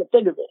right in the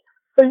thick of it.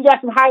 So you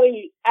got some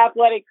highly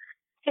athletic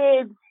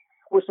kids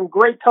with some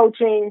great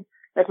coaching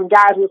and some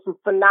guys with some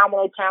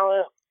phenomenal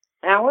talent.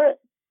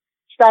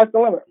 Sky's the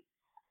limit.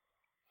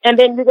 And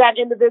then you got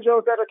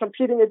individuals that are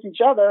competing with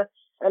each other,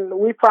 and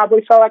we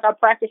probably felt like our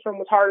practice room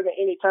was harder than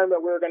any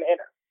tournament we were going to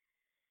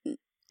enter.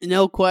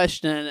 No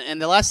question.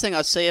 And the last thing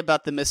I'll say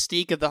about the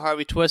mystique of the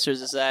Harvey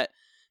Twisters is that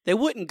they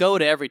wouldn't go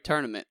to every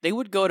tournament. They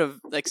would go to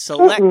like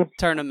select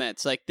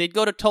tournaments. Like they'd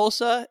go to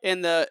Tulsa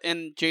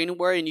in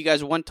January, and you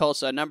guys won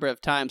Tulsa a number of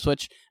times.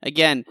 Which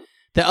again,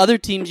 the other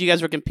teams you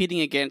guys were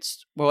competing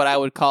against were what I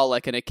would call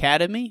like an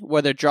academy,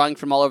 where they're drawing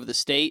from all over the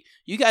state.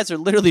 You guys are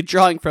literally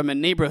drawing from a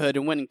neighborhood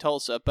and winning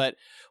Tulsa. But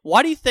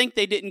why do you think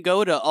they didn't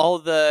go to all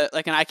the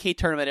like an IK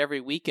tournament every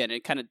weekend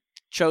and kind of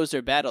chose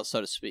their battles, so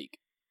to speak?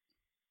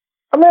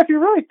 I mean, if you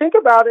really think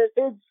about it,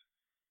 it's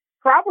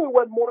probably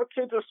what more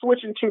kids are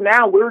switching to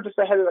now. We were just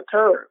ahead of the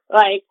curve.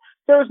 Like,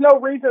 there's no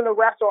reason to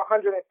wrestle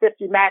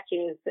 150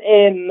 matches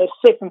in the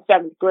 6th and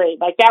 7th grade.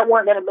 Like, that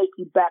weren't going to make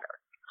you better.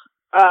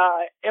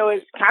 It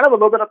was kind of a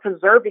little bit of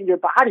preserving your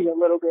body a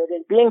little bit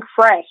and being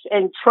fresh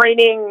and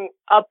training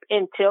up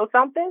until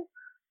something,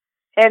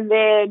 and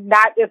then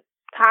not just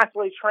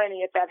constantly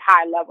training at that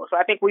high level. So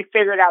I think we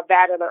figured out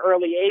that at an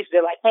early age.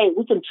 They're like, hey,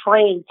 we can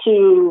train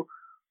to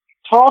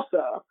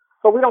Tulsa,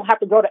 so we don't have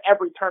to go to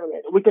every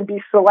tournament. We can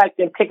be select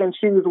and pick and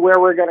choose where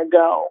we're going to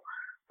go.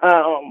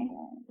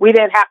 We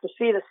didn't have to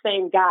see the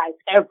same guys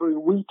every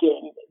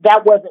weekend.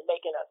 That wasn't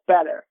making us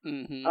better.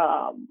 Mm-hmm.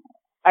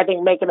 I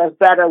think making us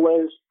better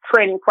was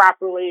training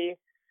properly,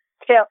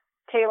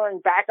 tailoring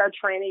back our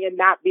training and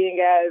not being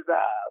as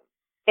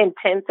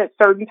intense at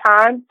certain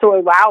times to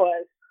allow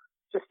us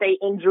to stay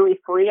injury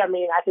free. I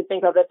mean, I could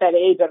think of at that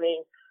age, I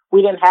mean,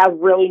 we didn't have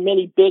really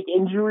many big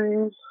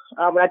injuries.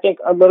 And I think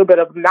a little bit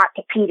of not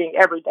competing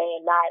every day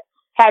and not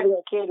having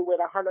a kid with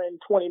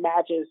 120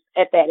 matches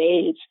at that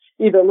age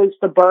either leads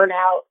to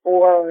burnout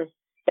or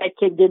that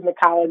kid getting to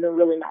college and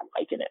really not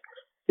liking it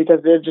because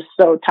they're just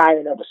so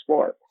tired of the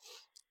sport.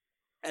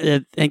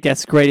 I think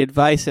that's great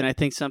advice, and I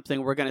think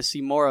something we're going to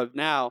see more of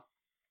now.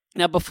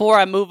 Now, before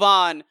I move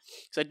on,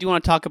 because I do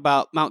want to talk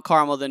about Mount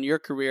Carmel and your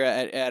career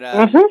at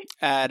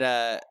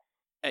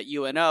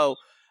UNO,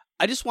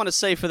 I just want to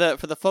say for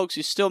the folks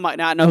who still might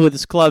not know who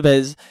this club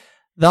is,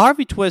 the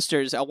Harvey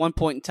Twisters at one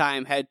point in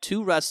time had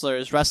two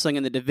wrestlers wrestling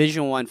in the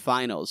Division I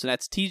finals, and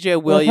that's T.J.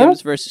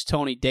 Williams versus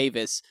Tony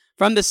Davis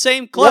from the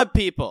same club,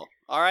 people.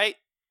 All right?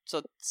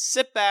 So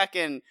sit back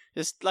and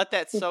just let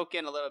that soak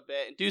in a little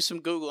bit and do some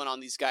Googling on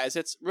these guys.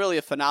 It's really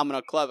a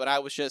phenomenal club, and I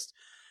was just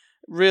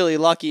really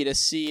lucky to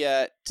see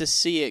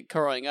it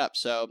growing up.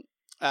 So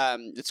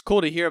it's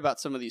cool to hear about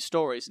some of these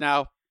stories.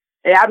 Now,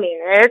 yeah, I mean,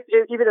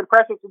 it's even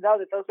impressive to know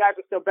that those guys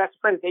are still best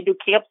friends. They do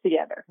camps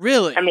together.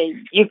 Really? I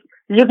mean, you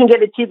can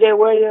get a T.J.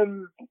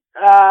 Williams,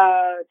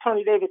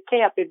 Tony Davis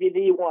camp if you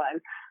need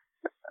one.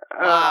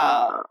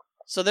 Wow.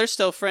 So they're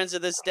still friends to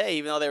this day,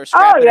 even though they were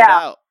scrapping it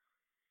out.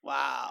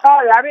 Wow. Oh,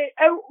 yeah. I mean,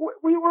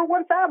 we were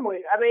one family.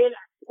 I mean,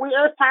 there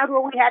was times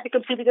where we had to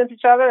compete against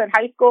each other in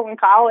high school and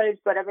college,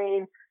 but I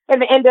mean, at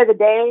the end of the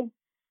day,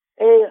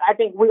 I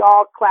think we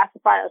all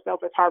classify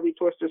ourselves as Harvey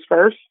Twisters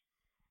first.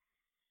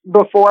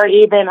 Before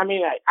even, I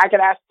mean, I could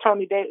ask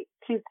Tony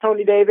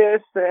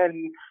Davis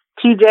and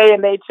TJ,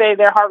 and they'd say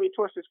they're Harvey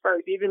Twisters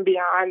first, even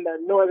beyond the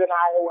Northern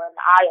Iowa and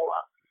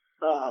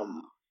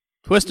Iowa.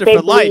 Twister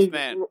for life,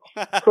 man.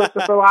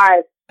 Twister for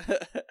life.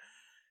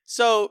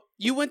 So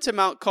you went to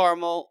Mount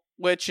Carmel.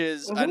 which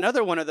is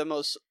another one of the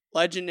most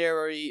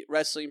legendary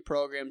wrestling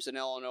programs in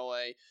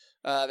Illinois.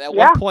 At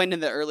one point in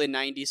the early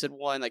 90s, had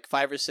won like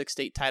 5 or 6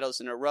 state titles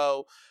in a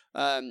row.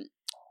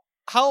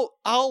 How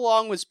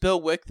long was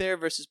Bill Wick there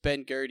versus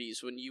Ben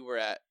Gerdes when you were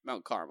at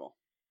Mount Carmel?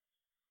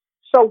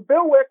 So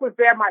Bill Wick was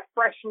there my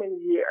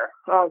freshman year.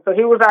 So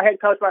he was our head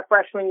coach my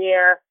freshman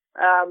year.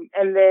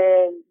 And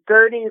then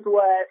Gerdes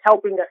was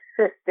helping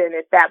assistant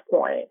at that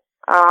point.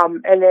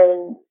 And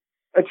then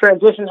a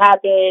transition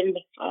happened.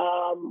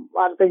 A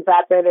lot of things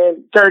happened,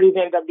 and Gerdes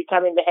ended up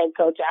becoming the head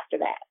coach after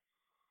that.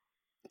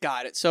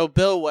 Got it. So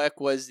Bill Wick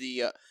was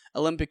the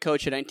Olympic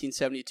coach in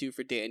 1972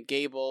 for Dan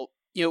Gable.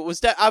 You know, was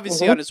that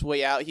obviously on his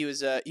way out. He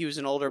was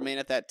an older man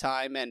at that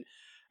time, and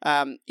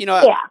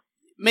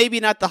maybe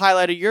not the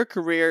highlight of your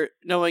career,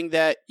 knowing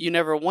that you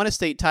never won a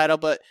state title.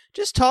 But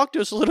just talk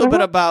to us a little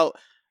bit about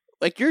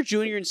like your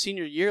junior and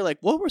senior year. Like,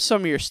 what were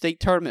some of your state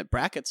tournament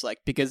brackets like?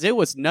 Because it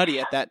was nutty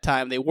at that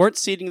time. They weren't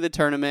seeding the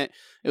tournament.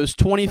 It was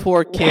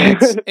 24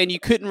 kids, and you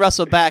couldn't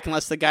wrestle back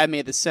unless the guy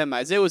made the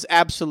semis. It was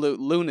absolute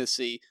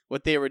lunacy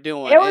what they were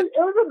doing. It was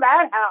a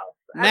madhouse.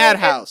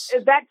 Madhouse.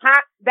 That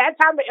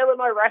time of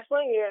Illinois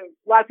wrestling, and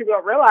a lot of people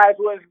don't realize,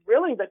 was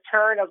really the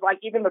turn of like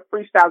even the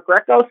freestyle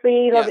Greco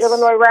scene of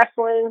Illinois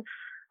wrestling,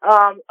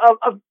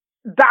 of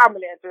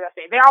dominance, as I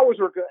say. They always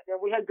were good,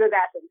 and we had good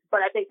athletes,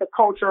 but I think the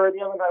culture of the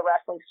Illinois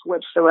wrestling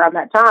switched around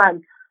that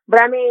time.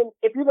 But I mean,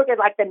 if you look at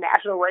like the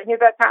national ranking at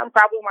that time,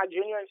 probably my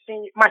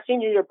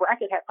senior year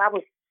bracket had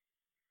probably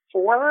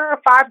 4 or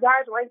 5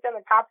 guys ranked in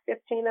the top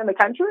 15 in the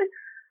country.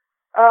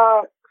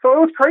 So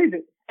it was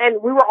crazy.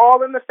 And we were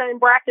all in the same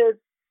bracket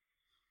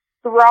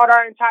throughout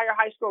our entire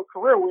high school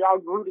career. We all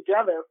grew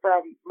together,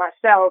 from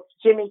myself,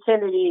 Jimmy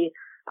Kennedy,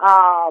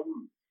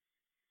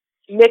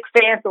 Nick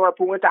Fanthorpe,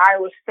 who went to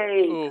Iowa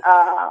State,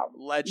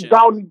 legend.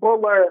 Dalton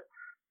Bullard,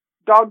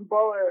 Cal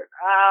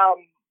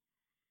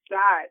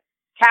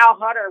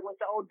Hutter went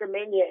to Old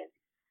Dominion.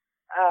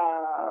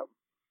 Of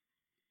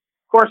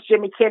course,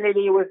 Jimmy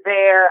Kennedy was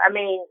there. I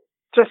mean,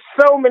 just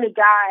so many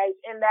guys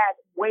in that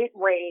weight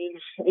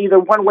range, either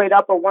one weight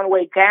up or one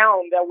weight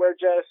down, that were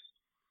just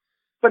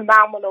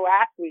phenomenal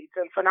athletes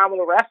and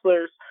phenomenal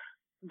wrestlers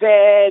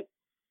that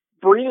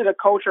breeded a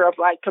culture of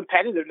like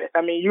competitiveness.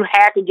 I mean, you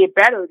had to get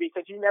better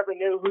because you never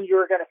knew who you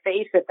were going to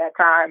face at that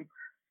time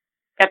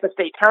at the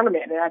state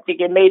tournament. And I think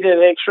it made it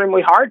an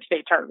extremely hard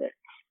state tournament.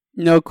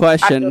 No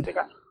question.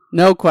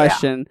 No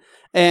question.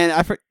 Yeah.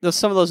 And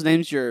some of those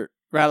names you're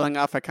rattling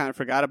off, I kind of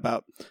forgot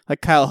about.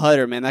 Like Kyle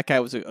Hutter, man, that guy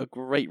was a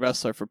great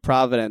wrestler for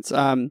Providence.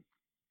 Yeah,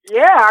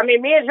 I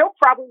mean, me and he'll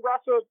probably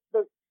wrestle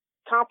the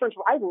conference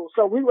rivals.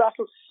 So we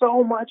wrestled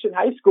so much in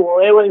high school.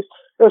 It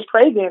was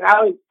crazy, and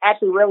I was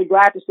actually really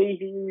glad to see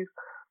he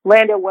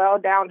landed well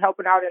down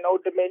helping out in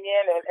Old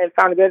Dominion and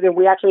found good. And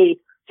we actually,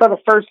 for the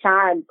first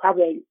time,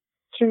 probably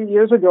 2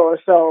 years ago or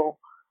so,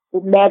 we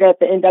met at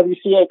the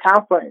NWCA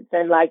conference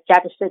and like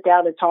got to sit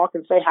down and talk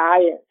and say hi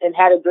and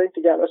had a drink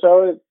together.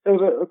 So it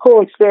was a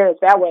cool experience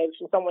that way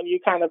from someone you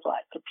kind of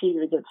like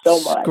competed against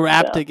so much.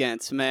 Scrapped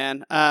against,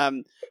 man.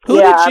 We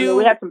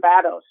had some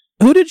battles.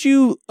 Who did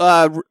you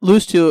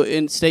lose to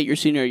in state your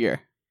senior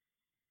year?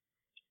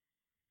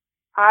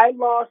 I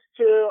got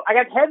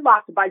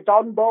headlocked by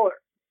Dalton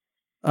Bullard.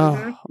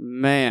 Oh,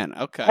 man.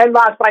 Okay.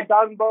 Headlocked by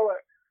Dalton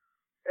Bullard.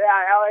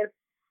 Yeah,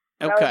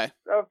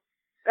 that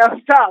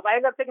was tough. I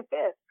ended up taking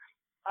fifth.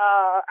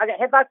 I got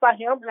headlocked by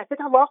him, and I think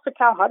I lost to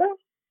Cal Hutter.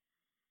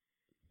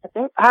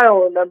 I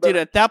don't remember. Dude,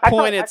 at that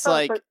point, it's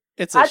a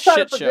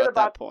shit show at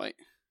that point.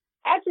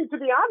 Actually, to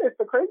be honest,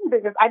 the crazy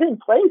thing is I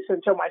didn't place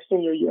until my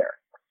senior year.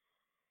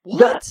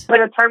 What?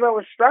 When the tournament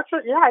was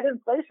structured, I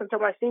didn't place until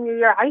my senior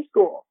year of high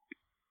school.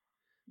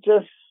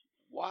 Just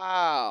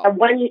wow. And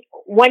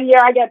one year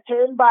I got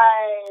pinned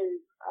by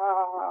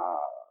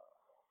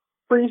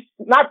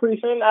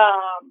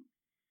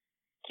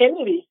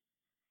Kennedy.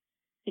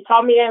 He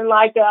called me in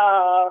like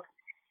a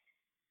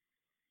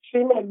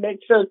cement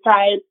mixer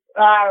type.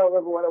 I don't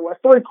remember what it was.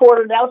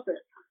 3/4 Nelson.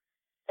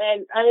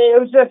 And I mean,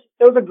 it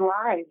was a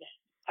grind.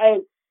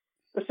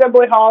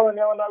 Assembly Hall in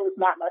Illinois was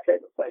not my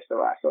favorite place to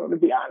wrestle, to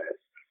be honest.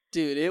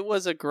 Dude, it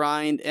was a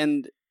grind,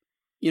 and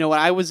when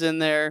I was in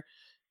there,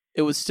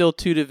 it was still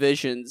 2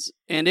 divisions,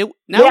 and it's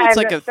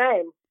like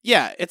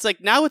it's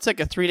like now it's like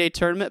a 3-day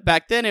tournament.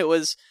 Back then, it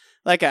was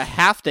like a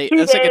half day.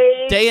 It's like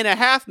a day and a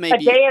half, maybe.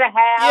 A day and a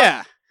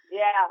half.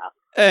 Yeah.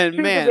 And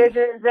 2 man,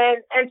 divisions,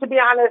 and to be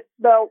honest,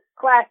 though,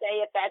 Class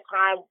A at that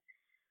time,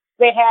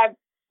 they had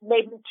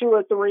maybe 2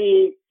 or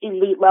 3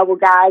 elite level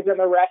guys, and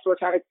the rest were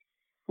kind of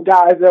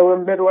guys that were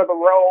middle of the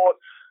road.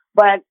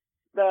 But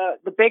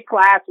the big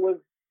class was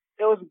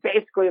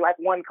basically like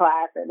one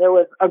class, and it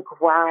was a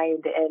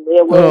grind, and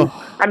it was.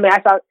 I mean,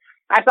 I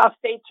saw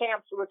state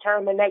champs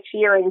return the next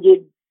year and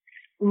get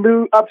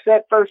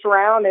upset first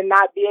round and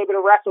not be able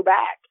to wrestle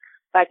back.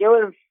 Like it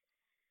was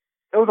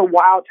a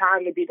wild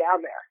time to be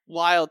down there.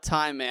 Wild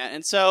time, man.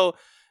 And so,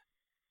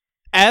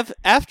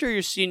 after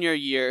your senior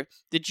year,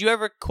 did you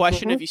ever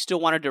question if you still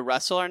wanted to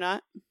wrestle or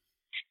not?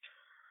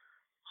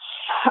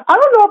 I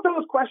don't know if there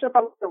was a question if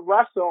I wanted to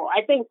wrestle.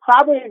 I think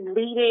probably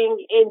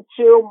leading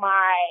into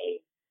my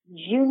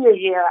junior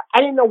year, I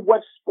didn't know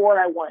what sport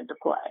I wanted to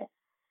play.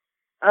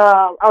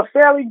 I was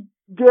fairly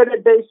good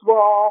at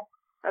baseball.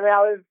 I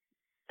was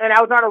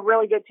on a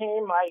really good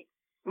team. Like,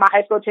 my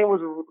high school team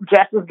was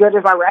just as good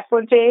as my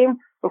wrestling team.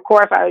 Of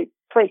course, I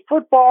played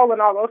football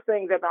and all those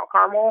things at Mount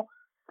Carmel.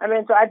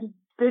 So I just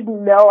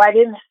didn't know.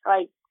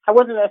 I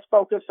wasn't as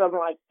focused on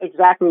like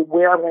exactly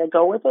where I'm going to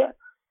go with it.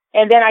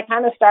 And then I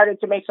kind of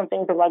started to make some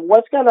things of like,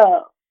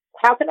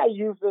 how can I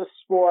use this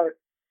sport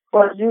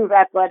or use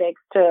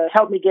athletics to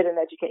help me get an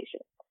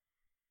education?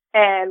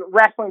 And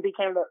wrestling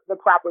became the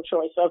proper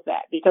choice of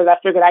that, because I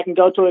figured I can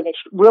go to a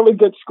really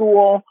good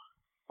school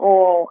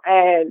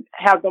and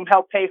have them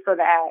help pay for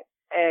that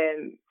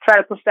and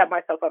try to set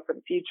myself up for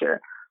the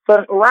future.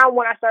 So around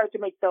when I started to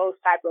make those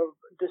type of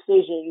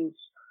decisions,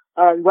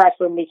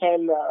 wrestling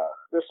became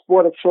the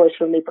sport of choice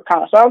for me for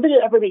college. So I don't think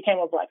it ever became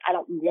of like, I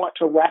don't want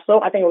to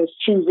wrestle. I think it was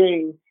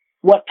choosing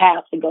what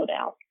path to go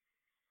down.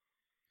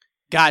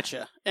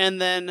 Gotcha. And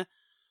then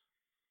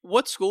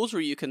what schools were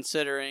you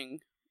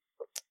considering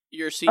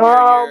your senior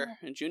year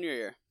and junior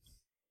year?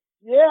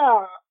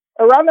 Yeah.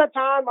 Around that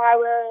time,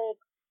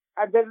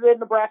 I visited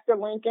Nebraska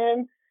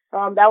Lincoln.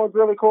 That was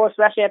really cool,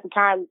 especially at the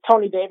time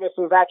Tony Davis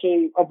was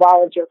actually a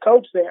volunteer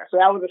coach there. So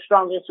that was a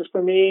strong interest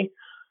for me.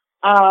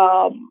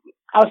 I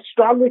was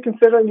strongly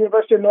considering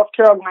University of North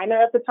Carolina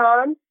at the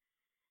time.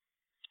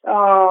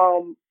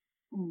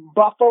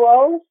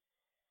 Buffalo.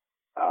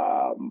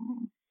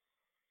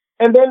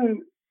 And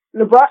then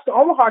Nebraska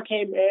Omaha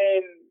came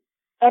in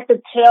at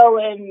the tail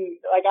end.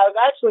 Like, I was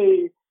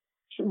actually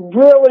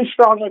really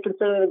strongly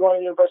considering going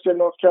to University of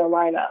North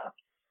Carolina,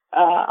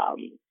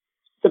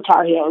 the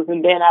Tar Heels.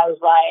 And then I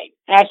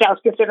was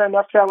considering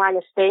North Carolina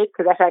State,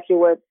 because that's actually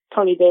where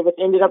Tony Davis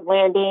ended up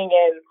landing.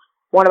 And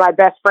one of my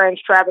best friends,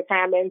 Travis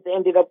Hammonds,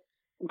 ended up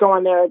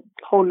going there. A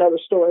whole nother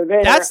story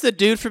there. That's the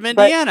dude from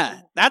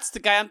Indiana. That's the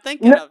guy I'm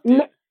thinking of,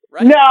 dude.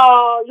 Right?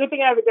 No, you're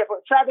thinking of a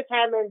different. Travis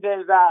Hammonds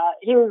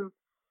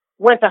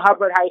went to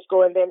Hubbard High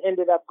School and then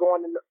ended up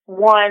going to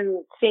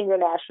won senior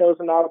nationals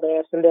and all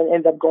this, and then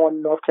ended up going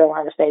to North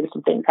Carolina State, and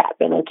some things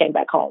happened and came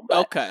back home. But,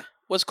 okay.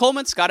 Was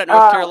Coleman Scott at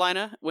North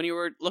Carolina when you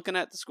were looking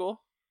at the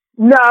school?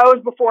 No, it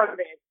was before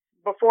then.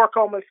 Before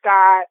Coleman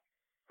Scott,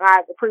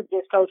 the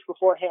previous coach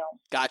before him.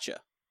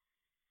 Gotcha.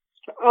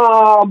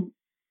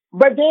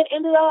 But then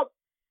ended up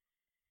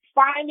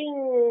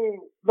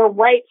finding the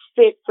right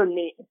fit for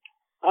me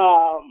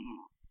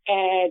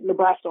at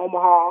Nebraska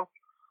Omaha,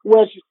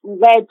 which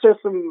led to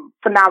some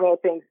phenomenal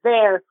things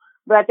there.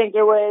 But I think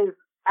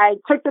I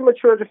took the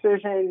mature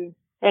decision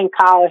in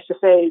college to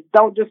say,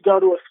 don't just go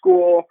to a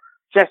school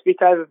just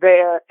because of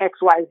their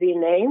XYZ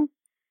name.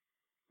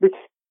 Because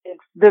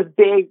it's this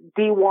big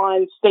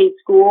D1 state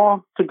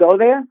school to go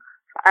there.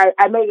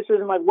 I made a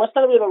decision like, what's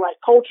going to be the right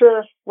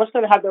culture? What's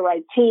going to have the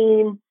right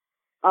team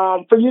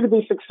for you to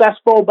be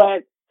successful?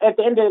 But at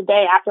the end of the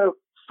day, after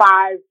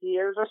 5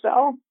 years or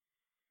so,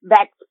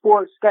 that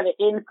sport's going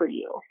to end for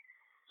you.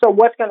 So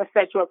what's going to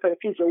set you up for the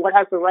future? What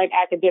has the right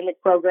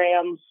academic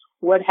programs?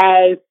 What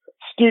has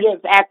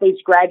students,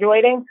 athletes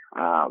graduating?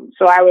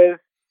 So I was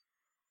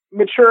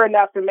mature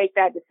enough to make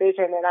that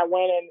decision, and I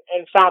went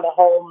and found a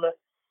home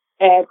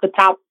at the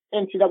top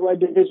NCAA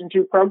Division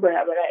II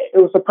program, and it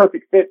was a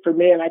perfect fit for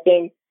me. And I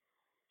think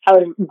I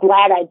was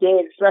glad I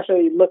did,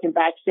 especially looking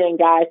back, seeing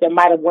guys that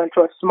might have went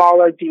to a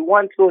smaller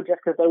D1 school just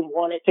because they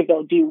wanted to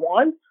go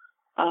D1.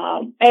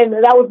 And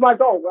that was my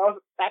goal. That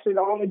was actually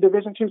the only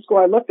Division II school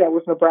I looked at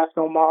was Nebraska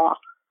Omaha.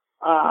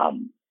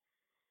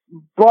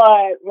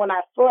 But when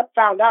I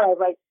found out, I was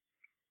like,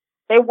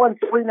 they won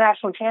 3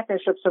 national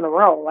championships in a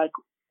row. Like,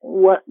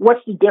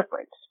 what's the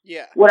difference?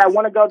 Yeah. Would I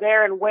want to go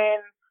there and win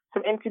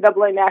some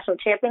NCAA national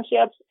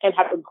championships and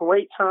have a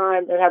great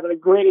time and having a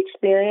great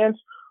experience,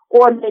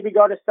 or maybe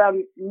go to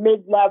some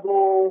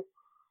mid-level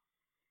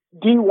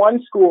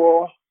D1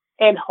 school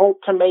and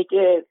hope to make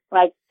it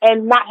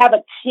and not have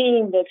a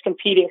team that's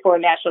competing for a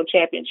national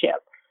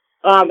championship,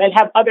 and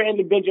have other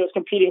individuals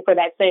competing for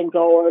that same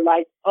goal,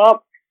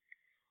 or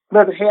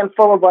there's a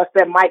handful of us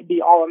that might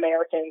be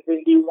All-Americans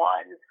in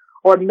D1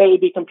 or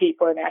maybe compete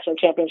for a national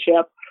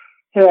championship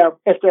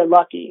if they're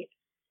lucky.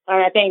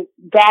 And I think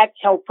that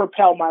helped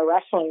propel my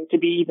wrestling to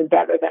be even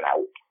better than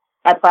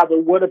I probably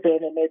would have been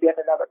in maybe at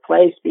another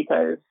place,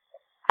 because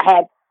I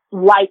had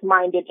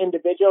like-minded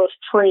individuals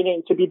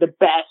training to be the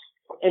best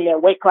in their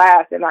weight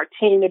class and our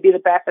team to be the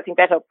best. I think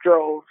that helped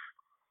drove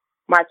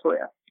my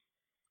career.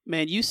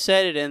 Man, you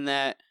said it in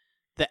that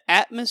the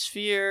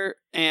atmosphere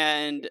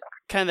and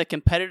kind of the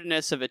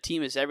competitiveness of a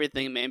team is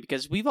everything, man,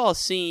 because we've all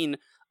seen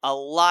a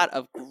lot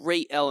of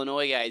great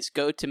Illinois guys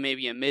go to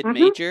maybe a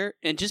mid-major,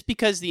 and just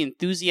because the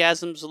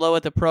enthusiasm's low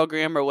at the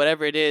program or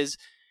whatever it is,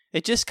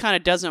 it just kind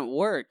of doesn't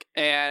work.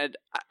 And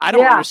I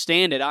don't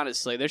understand it,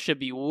 honestly. There should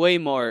be way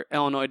more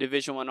Illinois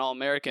Division I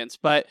All-Americans.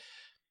 But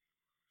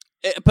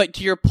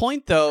to your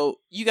point, though,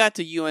 you got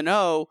to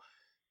UNO,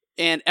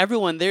 and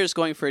everyone there is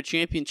going for a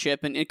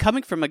championship. And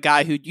coming from a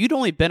guy who you'd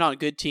only been on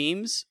good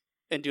teams,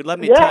 and dude, let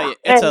me tell you,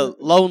 it's a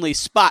lonely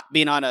spot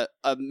being on a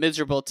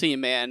miserable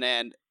team, man.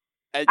 And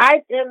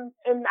I knew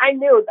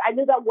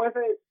that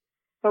wasn't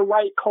the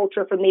right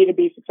culture for me to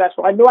be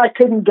successful. I knew I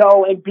couldn't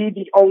go and be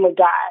the only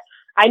guy.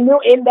 I knew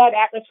in that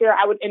atmosphere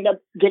I would end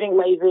up getting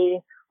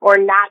lazy or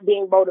not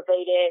being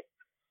motivated.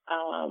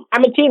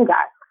 I'm a team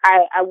guy.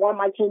 I want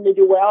my team to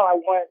do well. I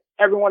want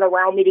everyone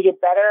around me to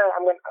get better.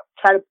 I'm going to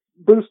try to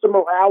boost the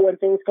morale when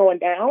things going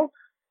down.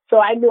 So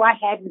I knew I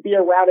had to be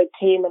around a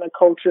team and a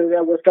culture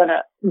that was going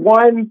to,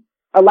 one,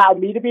 allow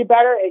me to be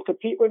better and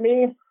compete with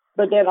me,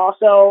 but then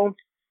also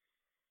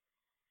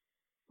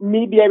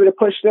me be able to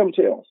push them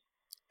too.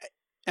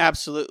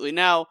 Absolutely.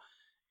 Now,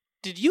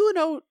 did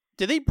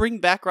they bring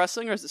back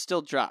wrestling, or is it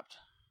still dropped?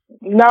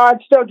 No,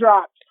 it's still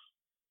dropped.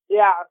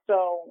 Yeah,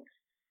 so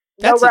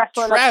that's no a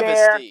wrestling travesty.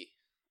 up there.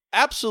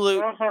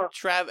 Absolute I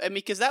mean,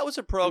 because that was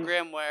a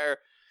program where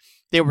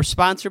they were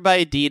sponsored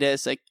by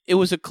Adidas. Like, it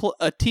was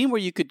a team where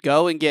you could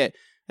go and get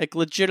like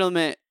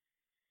legitimate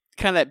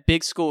kind of that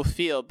big school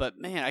feel. But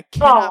man, I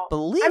cannot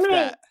believe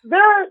that.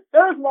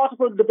 There's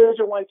multiple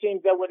Division I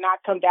teams that would not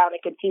come down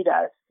and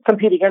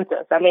compete against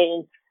us. I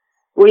mean,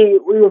 we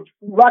were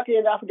lucky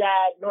enough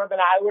that Northern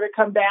Iowa to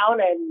come down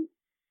and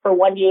for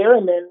 1 year,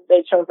 and then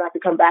they chose not to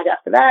come back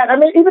after that. I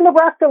mean, even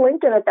Nebraska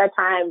Lincoln at that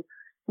time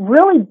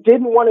really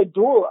didn't want to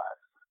duel us.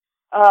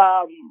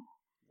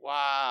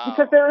 Wow.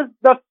 Because there's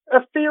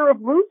a fear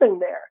of losing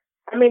there.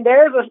 I mean,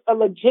 there's a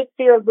legit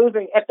fear of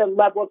losing at the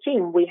level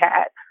team we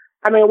had.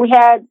 I mean, we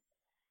had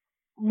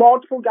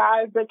multiple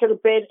guys that could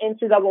have been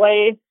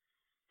NCAA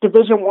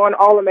Division I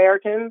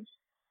All-Americans.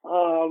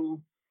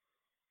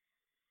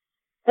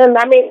 And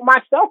I mean,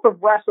 myself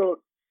have wrestled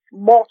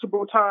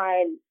multiple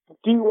times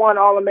D1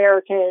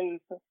 All-Americans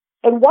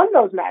and won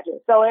those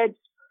matches. So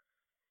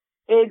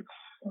it's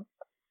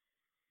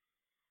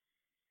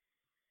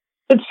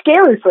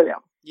scary for them.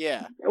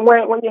 Yeah.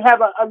 When you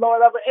have a lower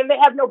level, and they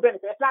have no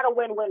benefit. It's not a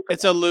win-win for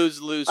It's them. a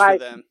lose-lose for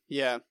them.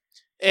 Yeah.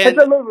 And it's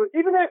a lose.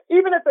 Even if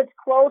it's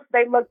close,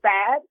 they look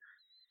bad.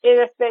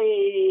 If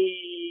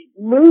they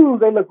lose,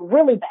 they look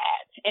really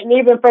bad. And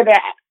even for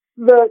that,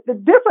 the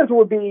difference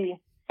would be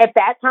at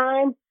that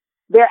time,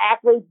 their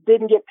athletes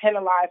didn't get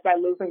penalized by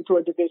losing to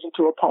a Division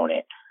II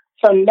opponent.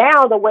 So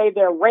now the way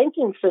their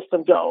ranking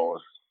system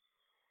goes,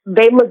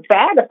 they look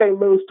bad if they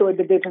lose to a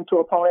Division II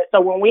opponent.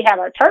 So when we had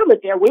our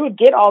tournament there, we would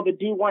get all the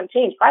D1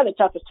 teams, probably the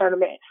toughest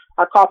tournament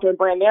our Kaufman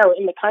brand there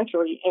in the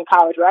country in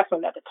college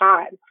wrestling at the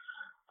time.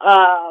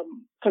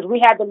 Because we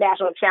had the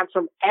national champs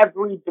from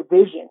every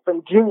division,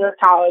 from junior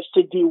college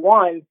to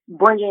D1,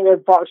 bringing their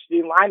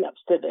varsity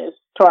lineups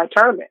to our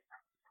tournament.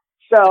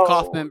 So the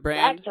Kaufman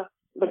brand.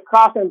 The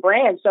Kaufman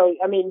brand. So,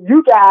 I mean,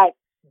 you got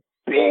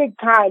big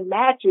time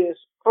matches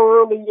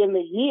early in the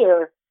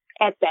year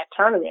at that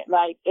tournament.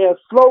 Like, if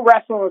Flow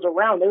Wrestling was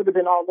around, they would have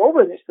been all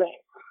over this thing.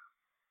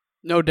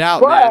 No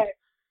doubt, man.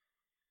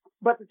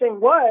 But the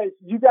thing was,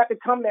 you got to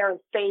come there and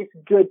face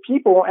good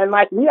people. And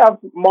like, we have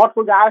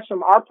multiple guys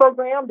from our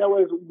program that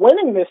was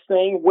winning this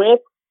thing with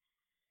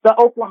the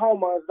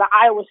Oklahomas, the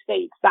Iowa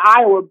States, the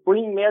Iowa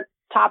bringing their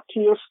top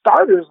tier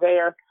starters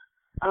there.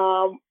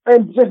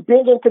 And just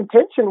being in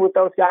contention with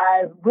those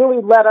guys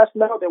really let us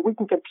know that we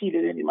can compete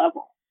at any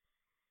level.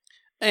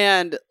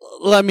 And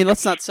I mean,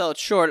 let's not sell it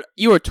short.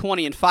 You were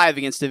 20-5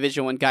 against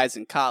Division I guys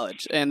in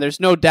college, and there's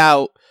no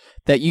doubt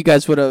that you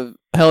guys would have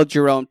held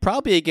your own,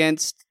 probably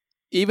against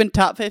even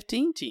top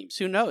 15 teams.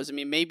 Who knows? I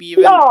mean, maybe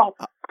even. No,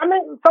 I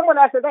mean, someone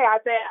else today, I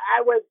said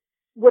I would,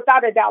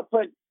 without a doubt,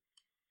 put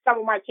some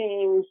of my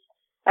teams,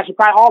 actually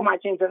probably all my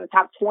teams, in the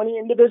top 20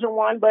 in Division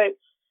I, but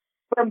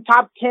from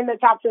top 10 to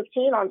top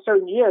 15 on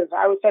certain years.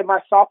 I would say my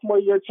sophomore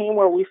year team,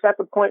 where we set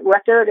the point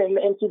record in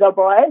the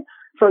NCAA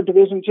for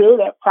Division II,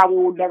 that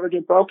probably would never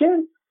get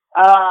broken,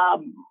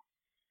 was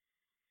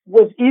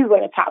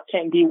easily a top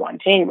 10 D1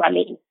 team. I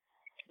mean,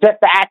 just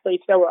the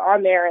athletes that were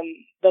on there and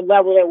the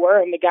level they were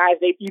and the guys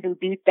they even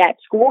beat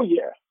that school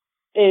year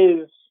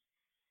is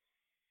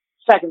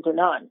second to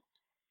none.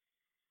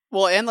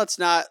 Well, and let's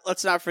not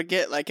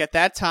forget, like, at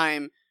that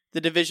time,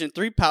 the Division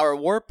III power,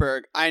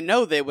 Wartburg, I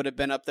know they would have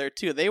been up there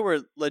too. They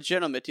were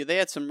legitimate too. They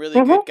had some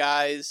really good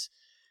guys.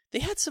 They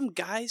had some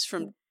guys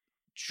from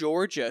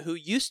Georgia who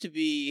used to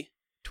be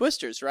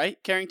Twisters,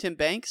 right? Carrington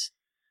Banks.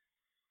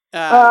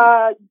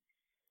 So,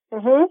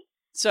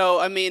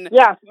 I mean,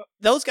 yeah,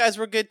 those guys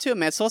were good too,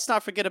 man. So let's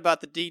not forget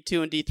about the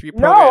D2 and D3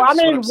 programs. No, I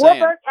mean,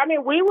 Wartburg, I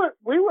mean, we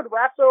would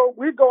wrestle.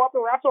 We'd go up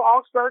and wrestle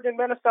Augsburg in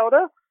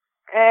Minnesota,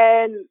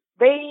 and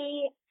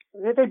they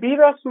beat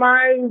us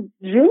my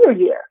junior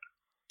year.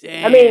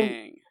 Dang. I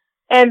mean,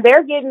 and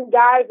they're getting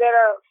guys that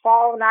are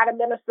falling out of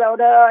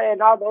Minnesota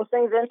and all those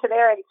things into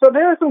there. And so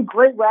there's some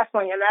great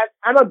wrestling. And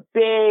I'm a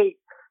big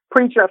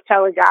preacher of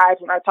telling guys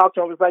when I talk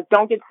to them, it's like,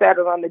 don't get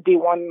settled on the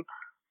D1,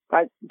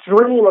 like,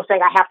 dream of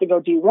saying I have to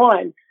go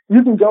D1.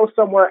 You can go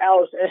somewhere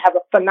else and have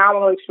a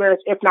phenomenal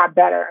experience, if not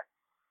better,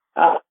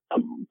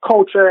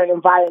 culture and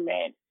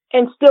environment,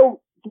 and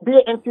still be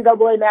an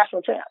NCAA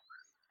national champ.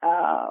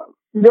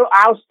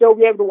 I'll still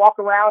be able to walk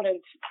around, and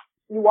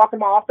you walk in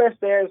my office,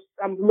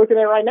 I'm looking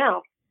at it right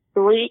now,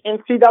 3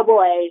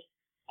 NCAA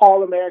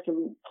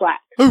All-American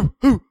plaques.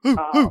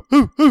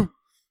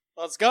 Let's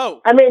Let's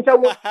go. I mean, so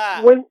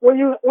when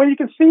you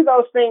can see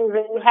those things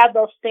and you have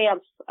those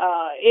stamps,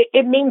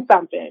 it means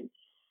something.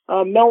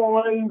 No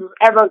one's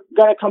ever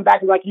gonna come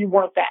back and be like, you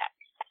weren't that.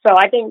 So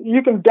I think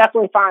you can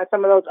definitely find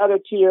some of those other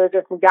tiers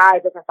and some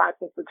guys that can find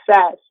some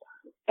success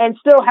and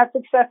still have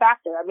success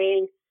after. I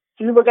mean,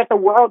 if you look at the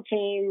world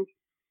team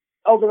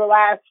over the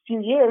last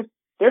few years,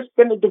 there's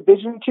been a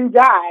Division II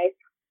guy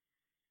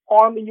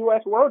on the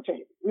U.S. world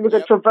team. You look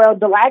at Travell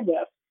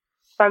Delagna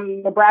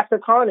from Nebraska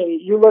Kearney.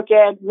 You look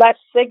at Les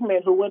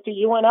Sigmund, who went to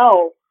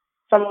UNO.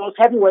 Some of those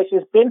heavyweights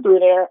has been through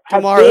there.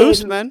 Kamaru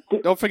Usman.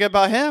 Don't forget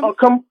about him.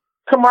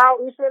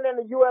 Kamaru Usman in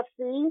the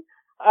UFC.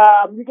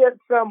 You get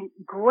some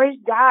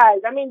great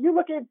guys. I mean, you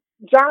look at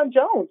John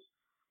Jones.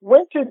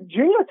 Went to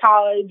junior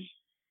college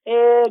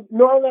in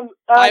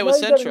Iowa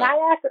Central.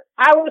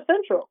 Iowa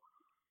Central.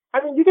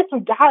 I mean, you get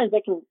some guys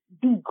that can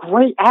be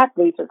great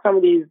athletes at some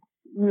of these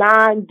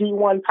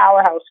non-D1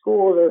 powerhouse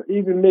schools or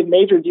even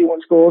mid-major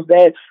D1 schools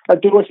that are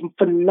doing some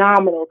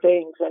phenomenal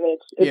things, and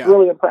it's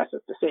really impressive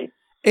to see.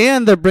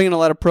 And they're bringing a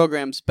lot of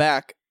programs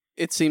back,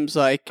 it seems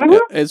like,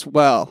 as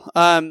well.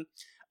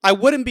 I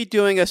wouldn't be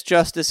doing us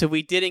justice if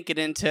we didn't get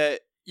into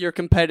your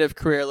competitive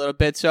career a little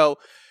bit. So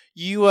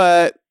you,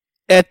 at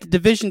the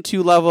Division II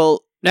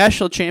level,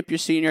 national champ your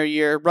senior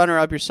year,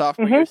 runner-up your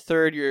sophomore year,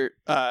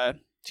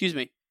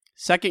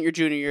 second your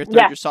junior year,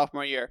 third your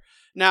sophomore year.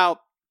 Now,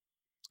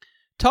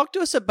 talk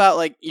to us about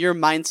like your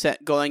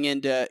mindset going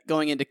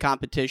into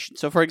competition.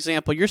 So, for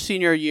example, your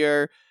senior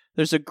year,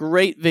 there's a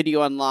great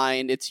video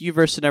online. It's you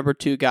versus the number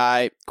 2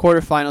 guy.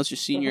 Quarterfinals your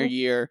senior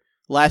year,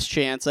 last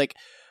chance. Like,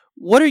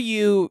 what are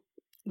you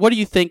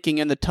thinking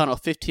in the tunnel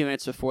 15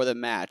 minutes before the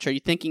match? Are you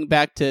thinking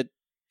back to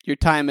your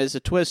time as a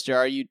twister?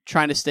 Are you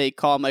trying to stay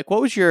calm? Like,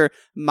 what was your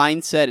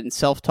mindset and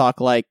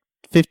self-talk like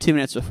 15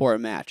 minutes before a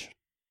match?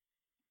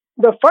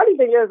 The funny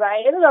thing is,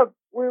 I ended up,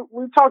 we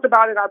talked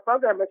about in our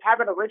program, is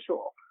having a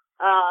ritual.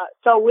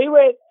 So we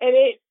would,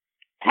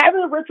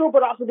 having a ritual,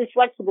 but also be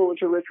flexible with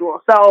your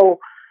ritual. So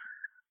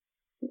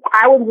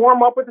I would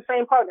warm up with the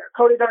same partner.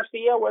 Cody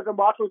Garcia was a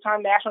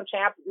multiple-time national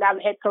champ, now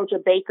the head coach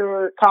at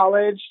Baker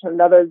College,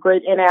 another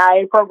great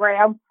NAIA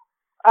program.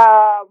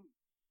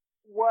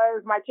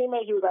 Was my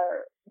teammate. He was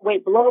a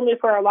weight below me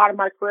for a lot of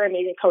my career and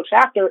even coached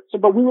after. So,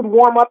 but we would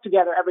warm up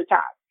together every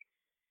time.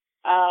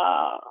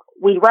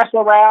 We'd wrestle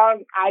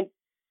around. I'd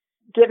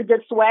get a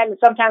good sweat, and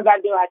sometimes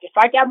I'd be like, if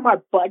I got my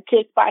butt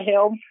kicked by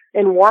him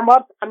in warm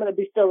up, I'm going to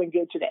be feeling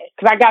good today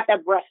because I got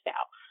that breath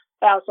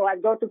out. So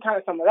I'd go through kind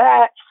of some of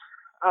that.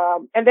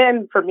 And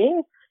then for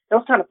me, it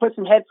was kind of put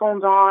some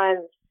headphones on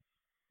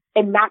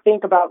and not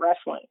think about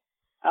wrestling,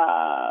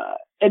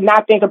 and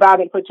not think about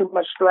it and put too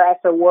much stress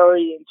or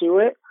worry into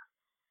it.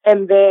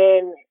 And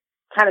then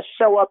kind of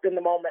show up in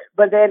the moment.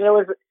 But then there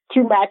was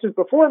 2 matches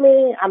before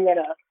me. I'm going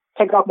to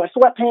take off my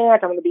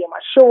sweatpants. I'm going to be in my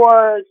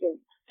shorts and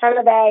kind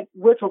of that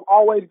ritual of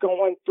always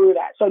going through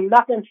that. So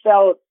nothing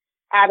felt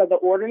out of the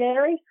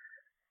ordinary.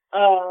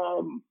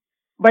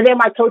 But then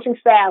my coaching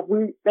staff,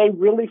 they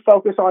really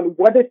focus on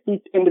what does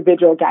each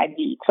individual guy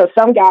need. So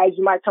some guys,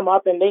 you might come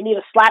up and they need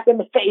a slap in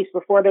the face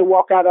before they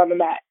walk out on the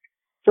mat.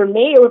 For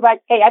me, it was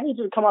like, hey, I need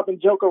you to come up and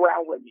joke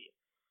around with me.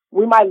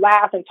 We might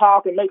laugh and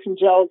talk and make some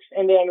jokes.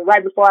 And then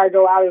right before I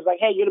go out, it's like,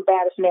 hey, you're the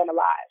baddest man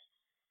alive.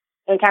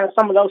 And kind of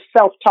some of those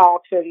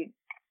self-talks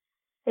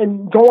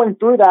and going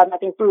through that. And I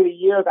think through the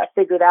years, I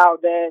figured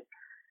out that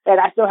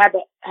I still had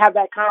to have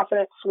that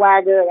confidence,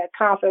 swagger,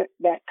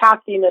 that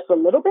cockiness a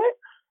little bit,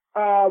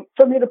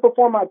 for me to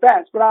perform my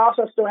best. But I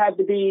also still had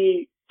to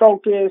be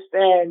focused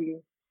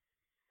and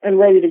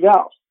ready to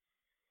go.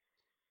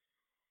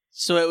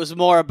 So it was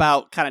more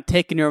about kind of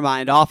taking your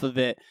mind off of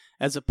it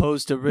as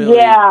opposed to really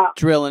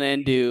drilling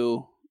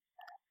into.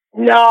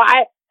 No,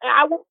 I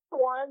wasn't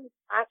one.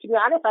 To be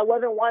honest, I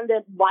wasn't one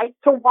that liked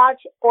to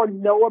watch or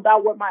know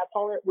about what my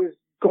opponent was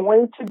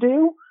going to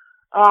do.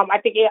 I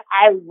think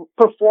I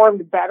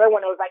performed better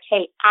when it was like,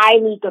 hey, I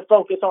need to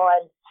focus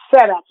on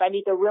setups. I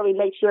need to really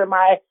make sure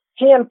my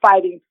hand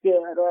fighting's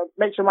good, or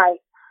make sure my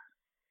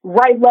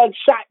right leg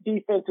shot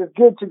defense is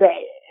good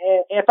today.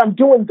 And if I'm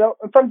doing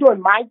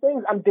my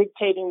things, I'm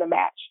dictating the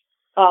match.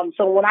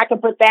 So when I can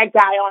put that guy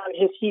on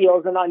his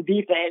heels and on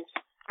defense,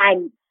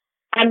 I'm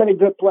in a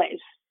good place.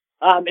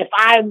 If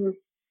I'm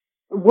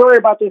worried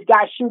about this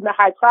guy shooting a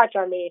high crotch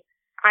on me,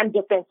 I'm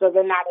defensive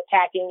and not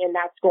attacking and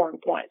not scoring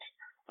points.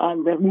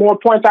 The more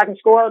points I can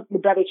score, the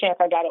better chance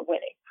I got at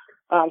winning.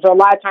 So a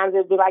lot of times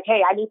it'd be like,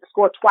 hey, I need to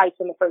score twice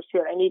in the first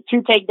period. I need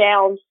 2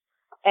 takedowns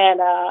and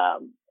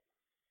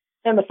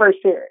in the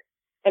first period.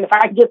 And if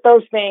I can get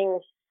those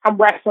things, I'm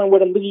wrestling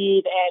with a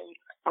lead. And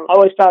I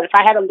always thought if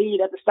I had a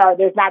lead at the start,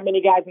 there's not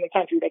many guys in the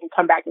country that can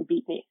come back and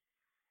beat me.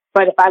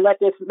 But if I let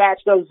this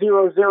match go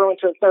 0-0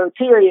 into the third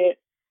period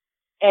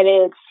and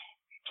it's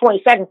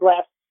 20 seconds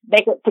left,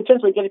 they could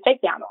potentially get a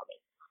takedown on me.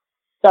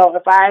 So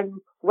if I'm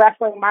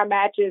wrestling my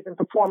matches and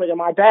performing at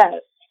my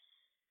best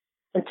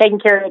and taking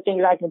care of the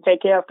things I can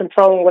take care of,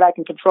 controlling what I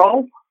can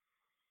control,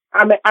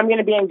 I'm going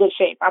to be in good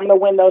shape. I'm going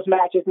to win those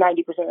matches 90%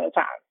 of the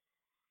time.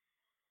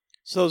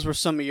 So those were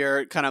some of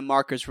your kind of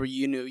markers where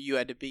you knew you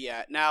had to be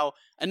at. Now,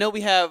 I know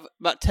we have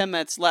about 10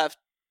 minutes left.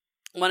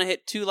 I want to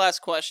hit two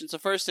last questions. The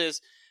first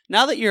is,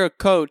 now that you're a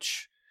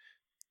coach,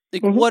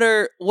 like what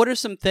are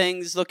some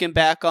things looking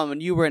back on when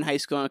you were in high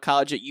school and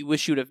college that you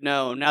wish you'd have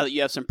known now that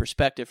you have some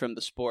perspective from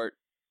the sport,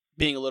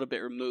 being a little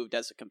bit removed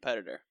as a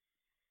competitor?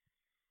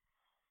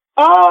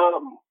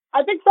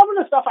 I think some of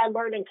the stuff I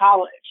learned in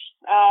college.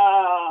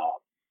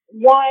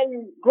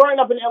 One, growing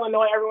up in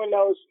Illinois, everyone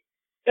knows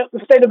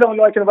the state of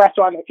Illinois can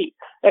wrestle on their feet.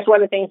 That's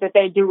one of the things that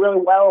they do really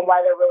well and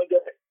why they're really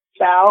good at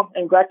Sal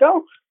and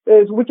Greco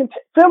is we can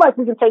feel like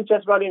we can take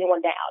just about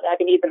anyone down. I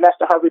think even that's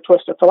the Harvey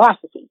Twister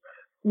philosophy.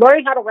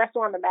 Learning how to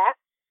wrestle on the mat,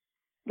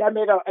 that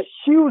made a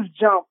huge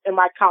jump in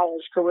my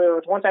college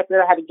career. Once I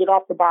figured out how to get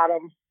off the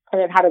bottom and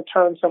then how to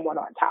turn someone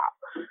on top.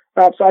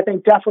 So I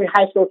think definitely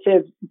high school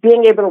kids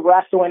being able to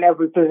wrestle in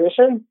every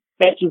position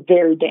makes you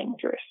very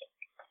dangerous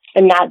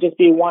and not just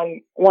be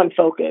one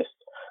focused.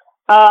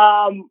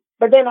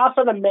 But then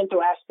also the mental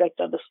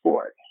aspect of the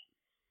sport.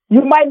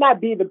 You might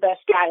not be the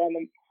best guy on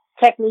the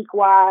technique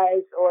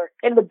wise or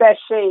in the best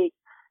shape,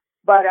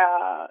 but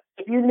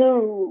if you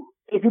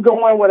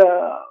go in with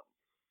a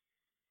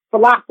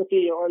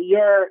philosophy or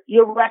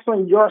you're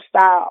wrestling your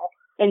style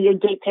and you're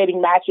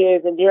dictating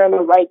matches and you're in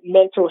the right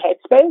mental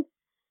headspace,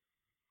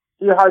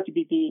 you're hard to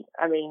be beat.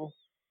 I mean,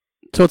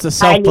 so it's a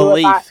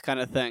self-belief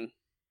kind of thing.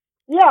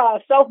 Yeah,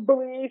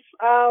 self-belief.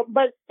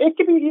 But it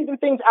could be even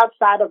things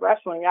outside of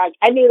wrestling.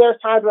 I knew there was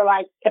times where,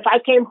 like, if I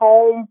came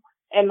home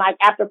and, like,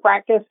 after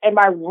practice and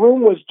my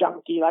room was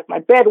junky, like my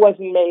bed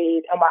wasn't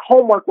made and my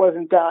homework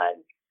wasn't done,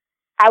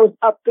 I was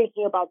up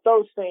thinking about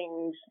those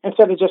things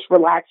instead of just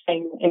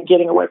relaxing and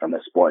getting away from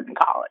the sport in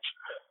college.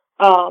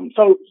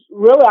 So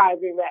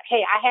realizing that,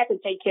 hey, I had to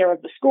take care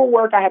of the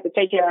schoolwork. I had to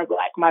take care of,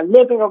 like, my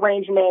living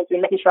arrangements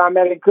and making sure I'm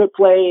at a good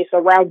place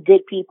around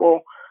good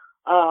people.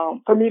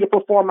 For me to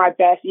perform my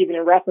best even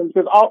in wrestling,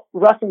 because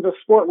wrestling's a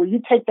sport where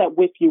you take that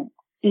with you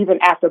even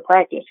after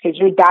practice, because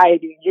you're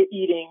dieting, you're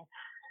eating,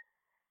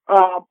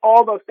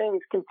 all those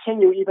things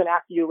continue even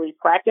after you leave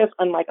practice,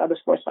 unlike other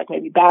sports like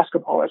maybe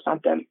basketball or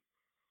something.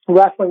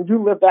 Wrestling,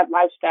 you live that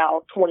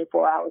lifestyle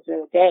 24 hours in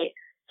a day.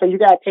 So you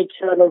got to take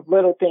care of those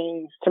little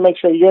things to make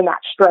sure you're not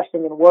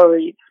stressing and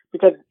worried,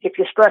 because if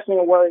you're stressing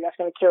and worried, that's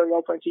going to carry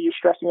over into you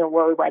stressing and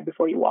worried right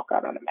before you walk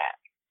out on the mat.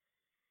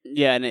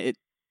 Yeah, and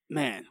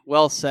man,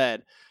 well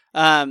said.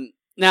 Now,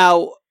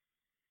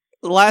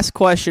 the last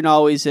question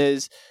always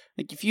is,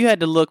 like, if you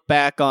had to look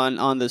back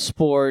on the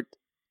sport,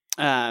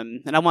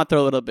 and I want to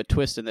throw a little bit of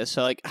twist in this.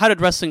 So, like, how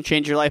did wrestling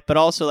change your life? But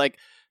also, like,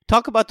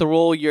 talk about the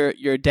role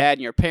your dad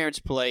and your parents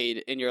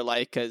played in your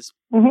life, because,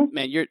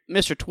 man, you're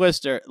Mr.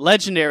 Twister,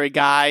 legendary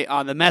guy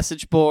on the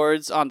message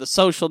boards, on the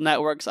social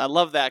networks. I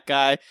love that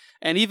guy.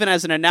 And even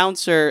as an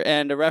announcer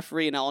and a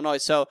referee in Illinois.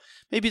 So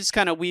maybe just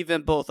kind of weave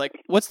in both.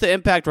 Like, what's the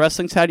impact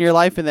wrestling's had in your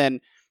life? And then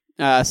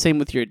same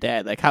with your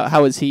dad. Like,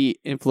 how has he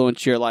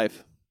influenced your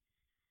life?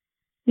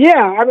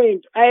 Yeah, I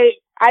mean,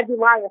 I'd be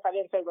lying if I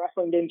didn't say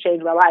wrestling didn't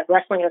change my life.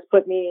 Wrestling has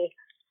put me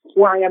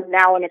where I am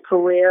now in a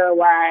career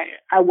where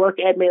I work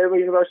at Maryville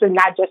University,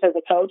 not just as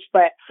a coach,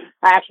 but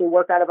I actually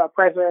work out of our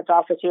president's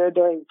office here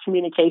doing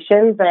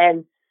communications.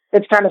 And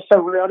it's kind of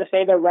surreal to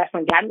say that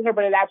wrestling got me here,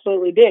 but it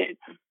absolutely did.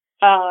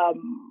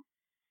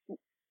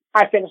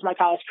 I finished my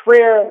college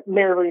career.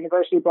 Maryville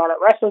University brought a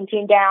wrestling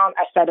team down.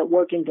 I started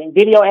working doing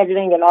video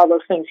editing and all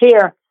those things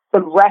here,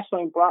 but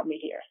wrestling brought me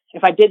here.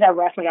 If I didn't have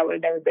wrestling, I would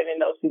have never been in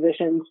those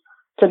positions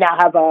to now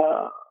have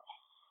a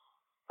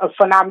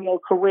phenomenal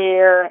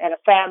career and a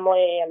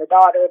family and a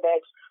daughter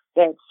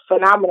that's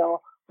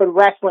phenomenal. But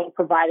wrestling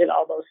provided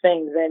all those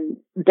things, and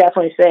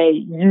definitely say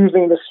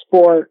using the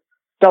sport,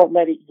 don't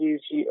let it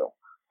use you.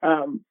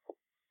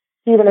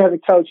 Even as a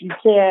coach, you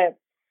can't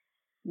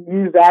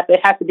use that. There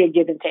has to be a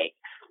give and take.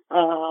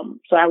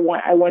 So I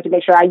want to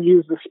make sure I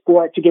use the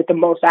sport to get the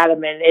most out of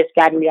it. And it's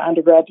gotten me an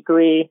undergrad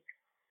degree,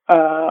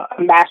 a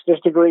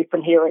master's degree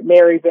from here at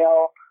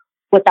Maryville,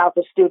 without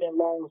the student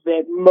loans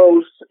that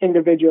most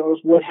individuals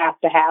would have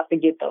to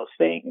get those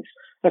things,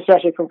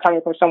 especially from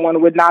coming from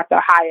someone with not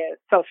the highest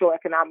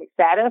socioeconomic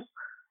status.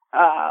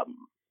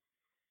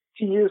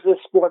 To use the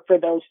sport for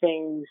those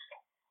things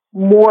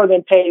more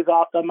than pays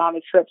off the amount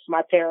of trips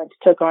my parents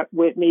took on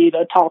with me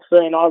to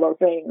Tulsa and all those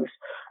things.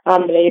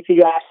 And if you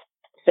guys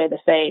say the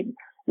same,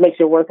 makes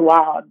it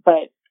worthwhile.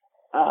 But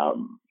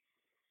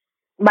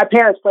my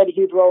parents played a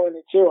huge role in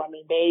it too. I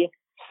mean, they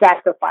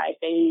sacrificed.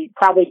 They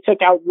probably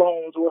took out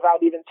loans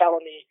without even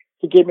telling me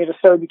to get me to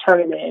certain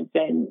tournaments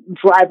and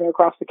driving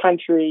across the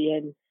country.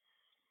 And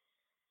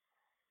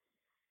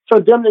for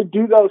them to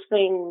do those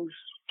things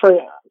for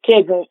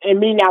kids, and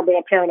me now being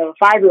a parent of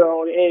a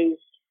 5-year-old, is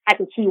I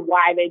can see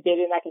why they did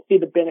it, and I can see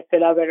the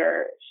benefit of it.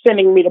 Or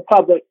sending me to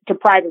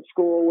private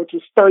school, which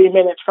is 30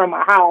 minutes from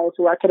my house,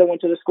 where I could have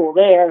went to the school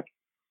there.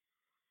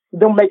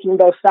 Them making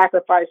those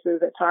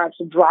sacrifices at times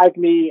to drive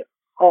me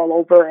all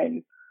over,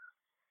 and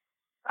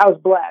I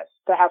was blessed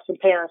to have some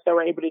parents that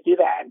were able to do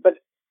that. But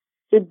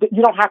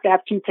you don't have to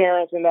have two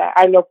parents, and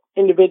I know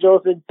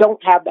individuals that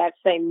don't have that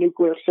same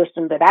nuclear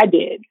system that I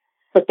did,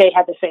 but they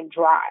have the same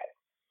drive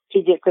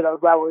to get to those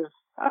levels.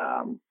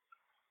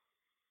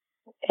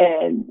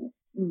 And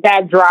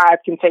that drive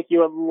can take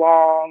you a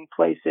lot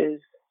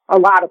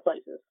of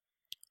places.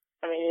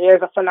 I mean,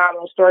 there's a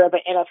phenomenal story of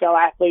an NFL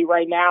athlete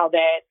right now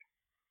that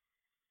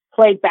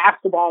played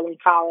basketball in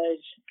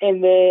college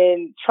and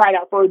then tried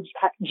out for a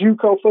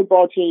JUCO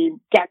football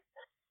team,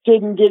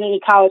 didn't get any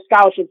college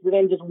scholarships, but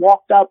then just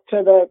walked up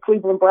to the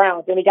Cleveland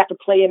Browns and he got to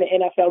play in an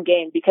NFL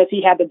game because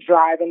he had the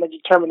drive and the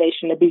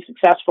determination to be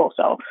successful.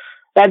 So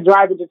that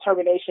drive and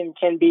determination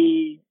can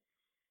be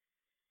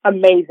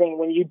amazing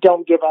when you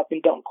don't give up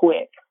and don't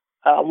quit.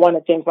 One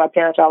of the things my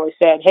parents always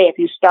said, hey, if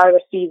you start a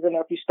season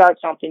or if you start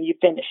something, you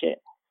finish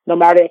it. No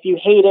matter if you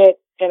hate it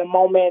in a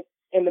moment,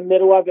 in the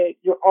middle of it,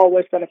 you're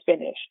always going to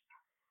finish.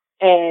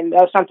 And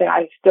that's something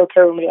I still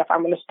carry with me. If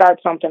I'm going to start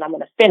something, I'm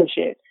going to finish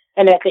it.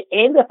 And at the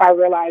end, if I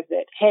realize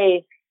that,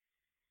 hey,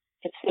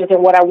 it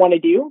isn't what I want to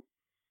do,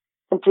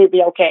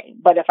 completely okay.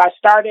 But if I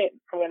start it,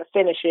 I'm going to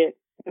finish it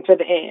until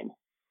the end.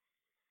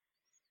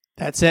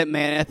 That's it,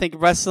 man. I think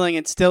wrestling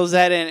instills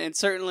that in, and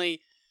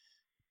certainly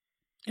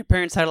your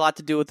parents had a lot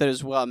to do with it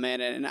as well, man.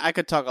 And I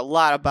could talk a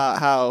lot about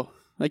how,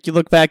 like, you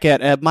look back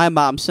at my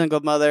mom,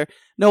 single mother,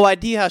 no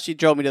idea how she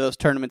drove me to those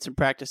tournaments and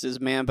practices,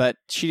 man, but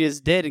she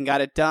just did and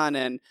got it done,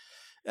 and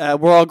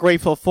we're all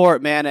grateful for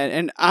it, man.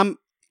 And I'm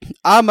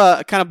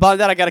kind of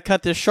bummed out. I got to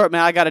cut this short,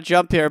 man. I got to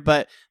jump here,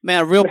 but man,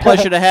 a real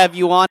pleasure to have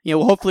you on. You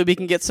know, hopefully we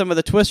can get some of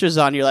the Twisters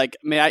on. You're like,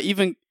 man,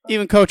 even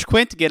Coach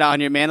Quint to get on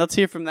here, man. Let's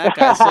hear from that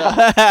guy. So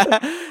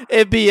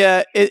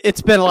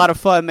it's been a lot of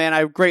fun, man.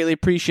 I greatly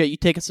appreciate you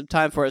taking some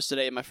time for us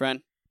today, my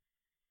friend.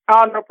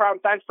 Oh, no problem.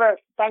 Thanks for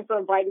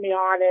inviting me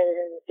on.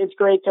 And it's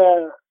great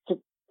to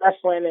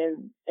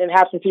wrestling and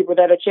have some people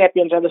that are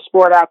champions of the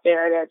sport out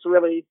there that's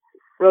really,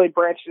 really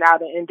branching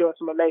out and doing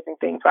some amazing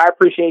things. So I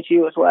appreciate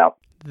you as well.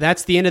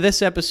 That's the end of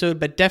this episode,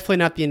 but definitely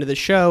not the end of the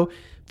show.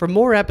 For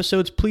more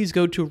episodes, please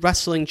go to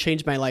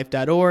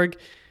WrestlingChangeMyLife.org.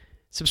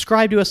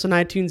 Subscribe to us on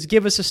iTunes.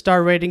 Give us a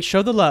star rating.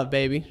 Show the love,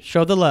 baby.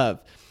 Show the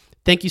love.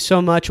 Thank you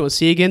so much. We'll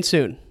see you again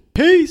soon.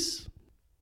 Peace.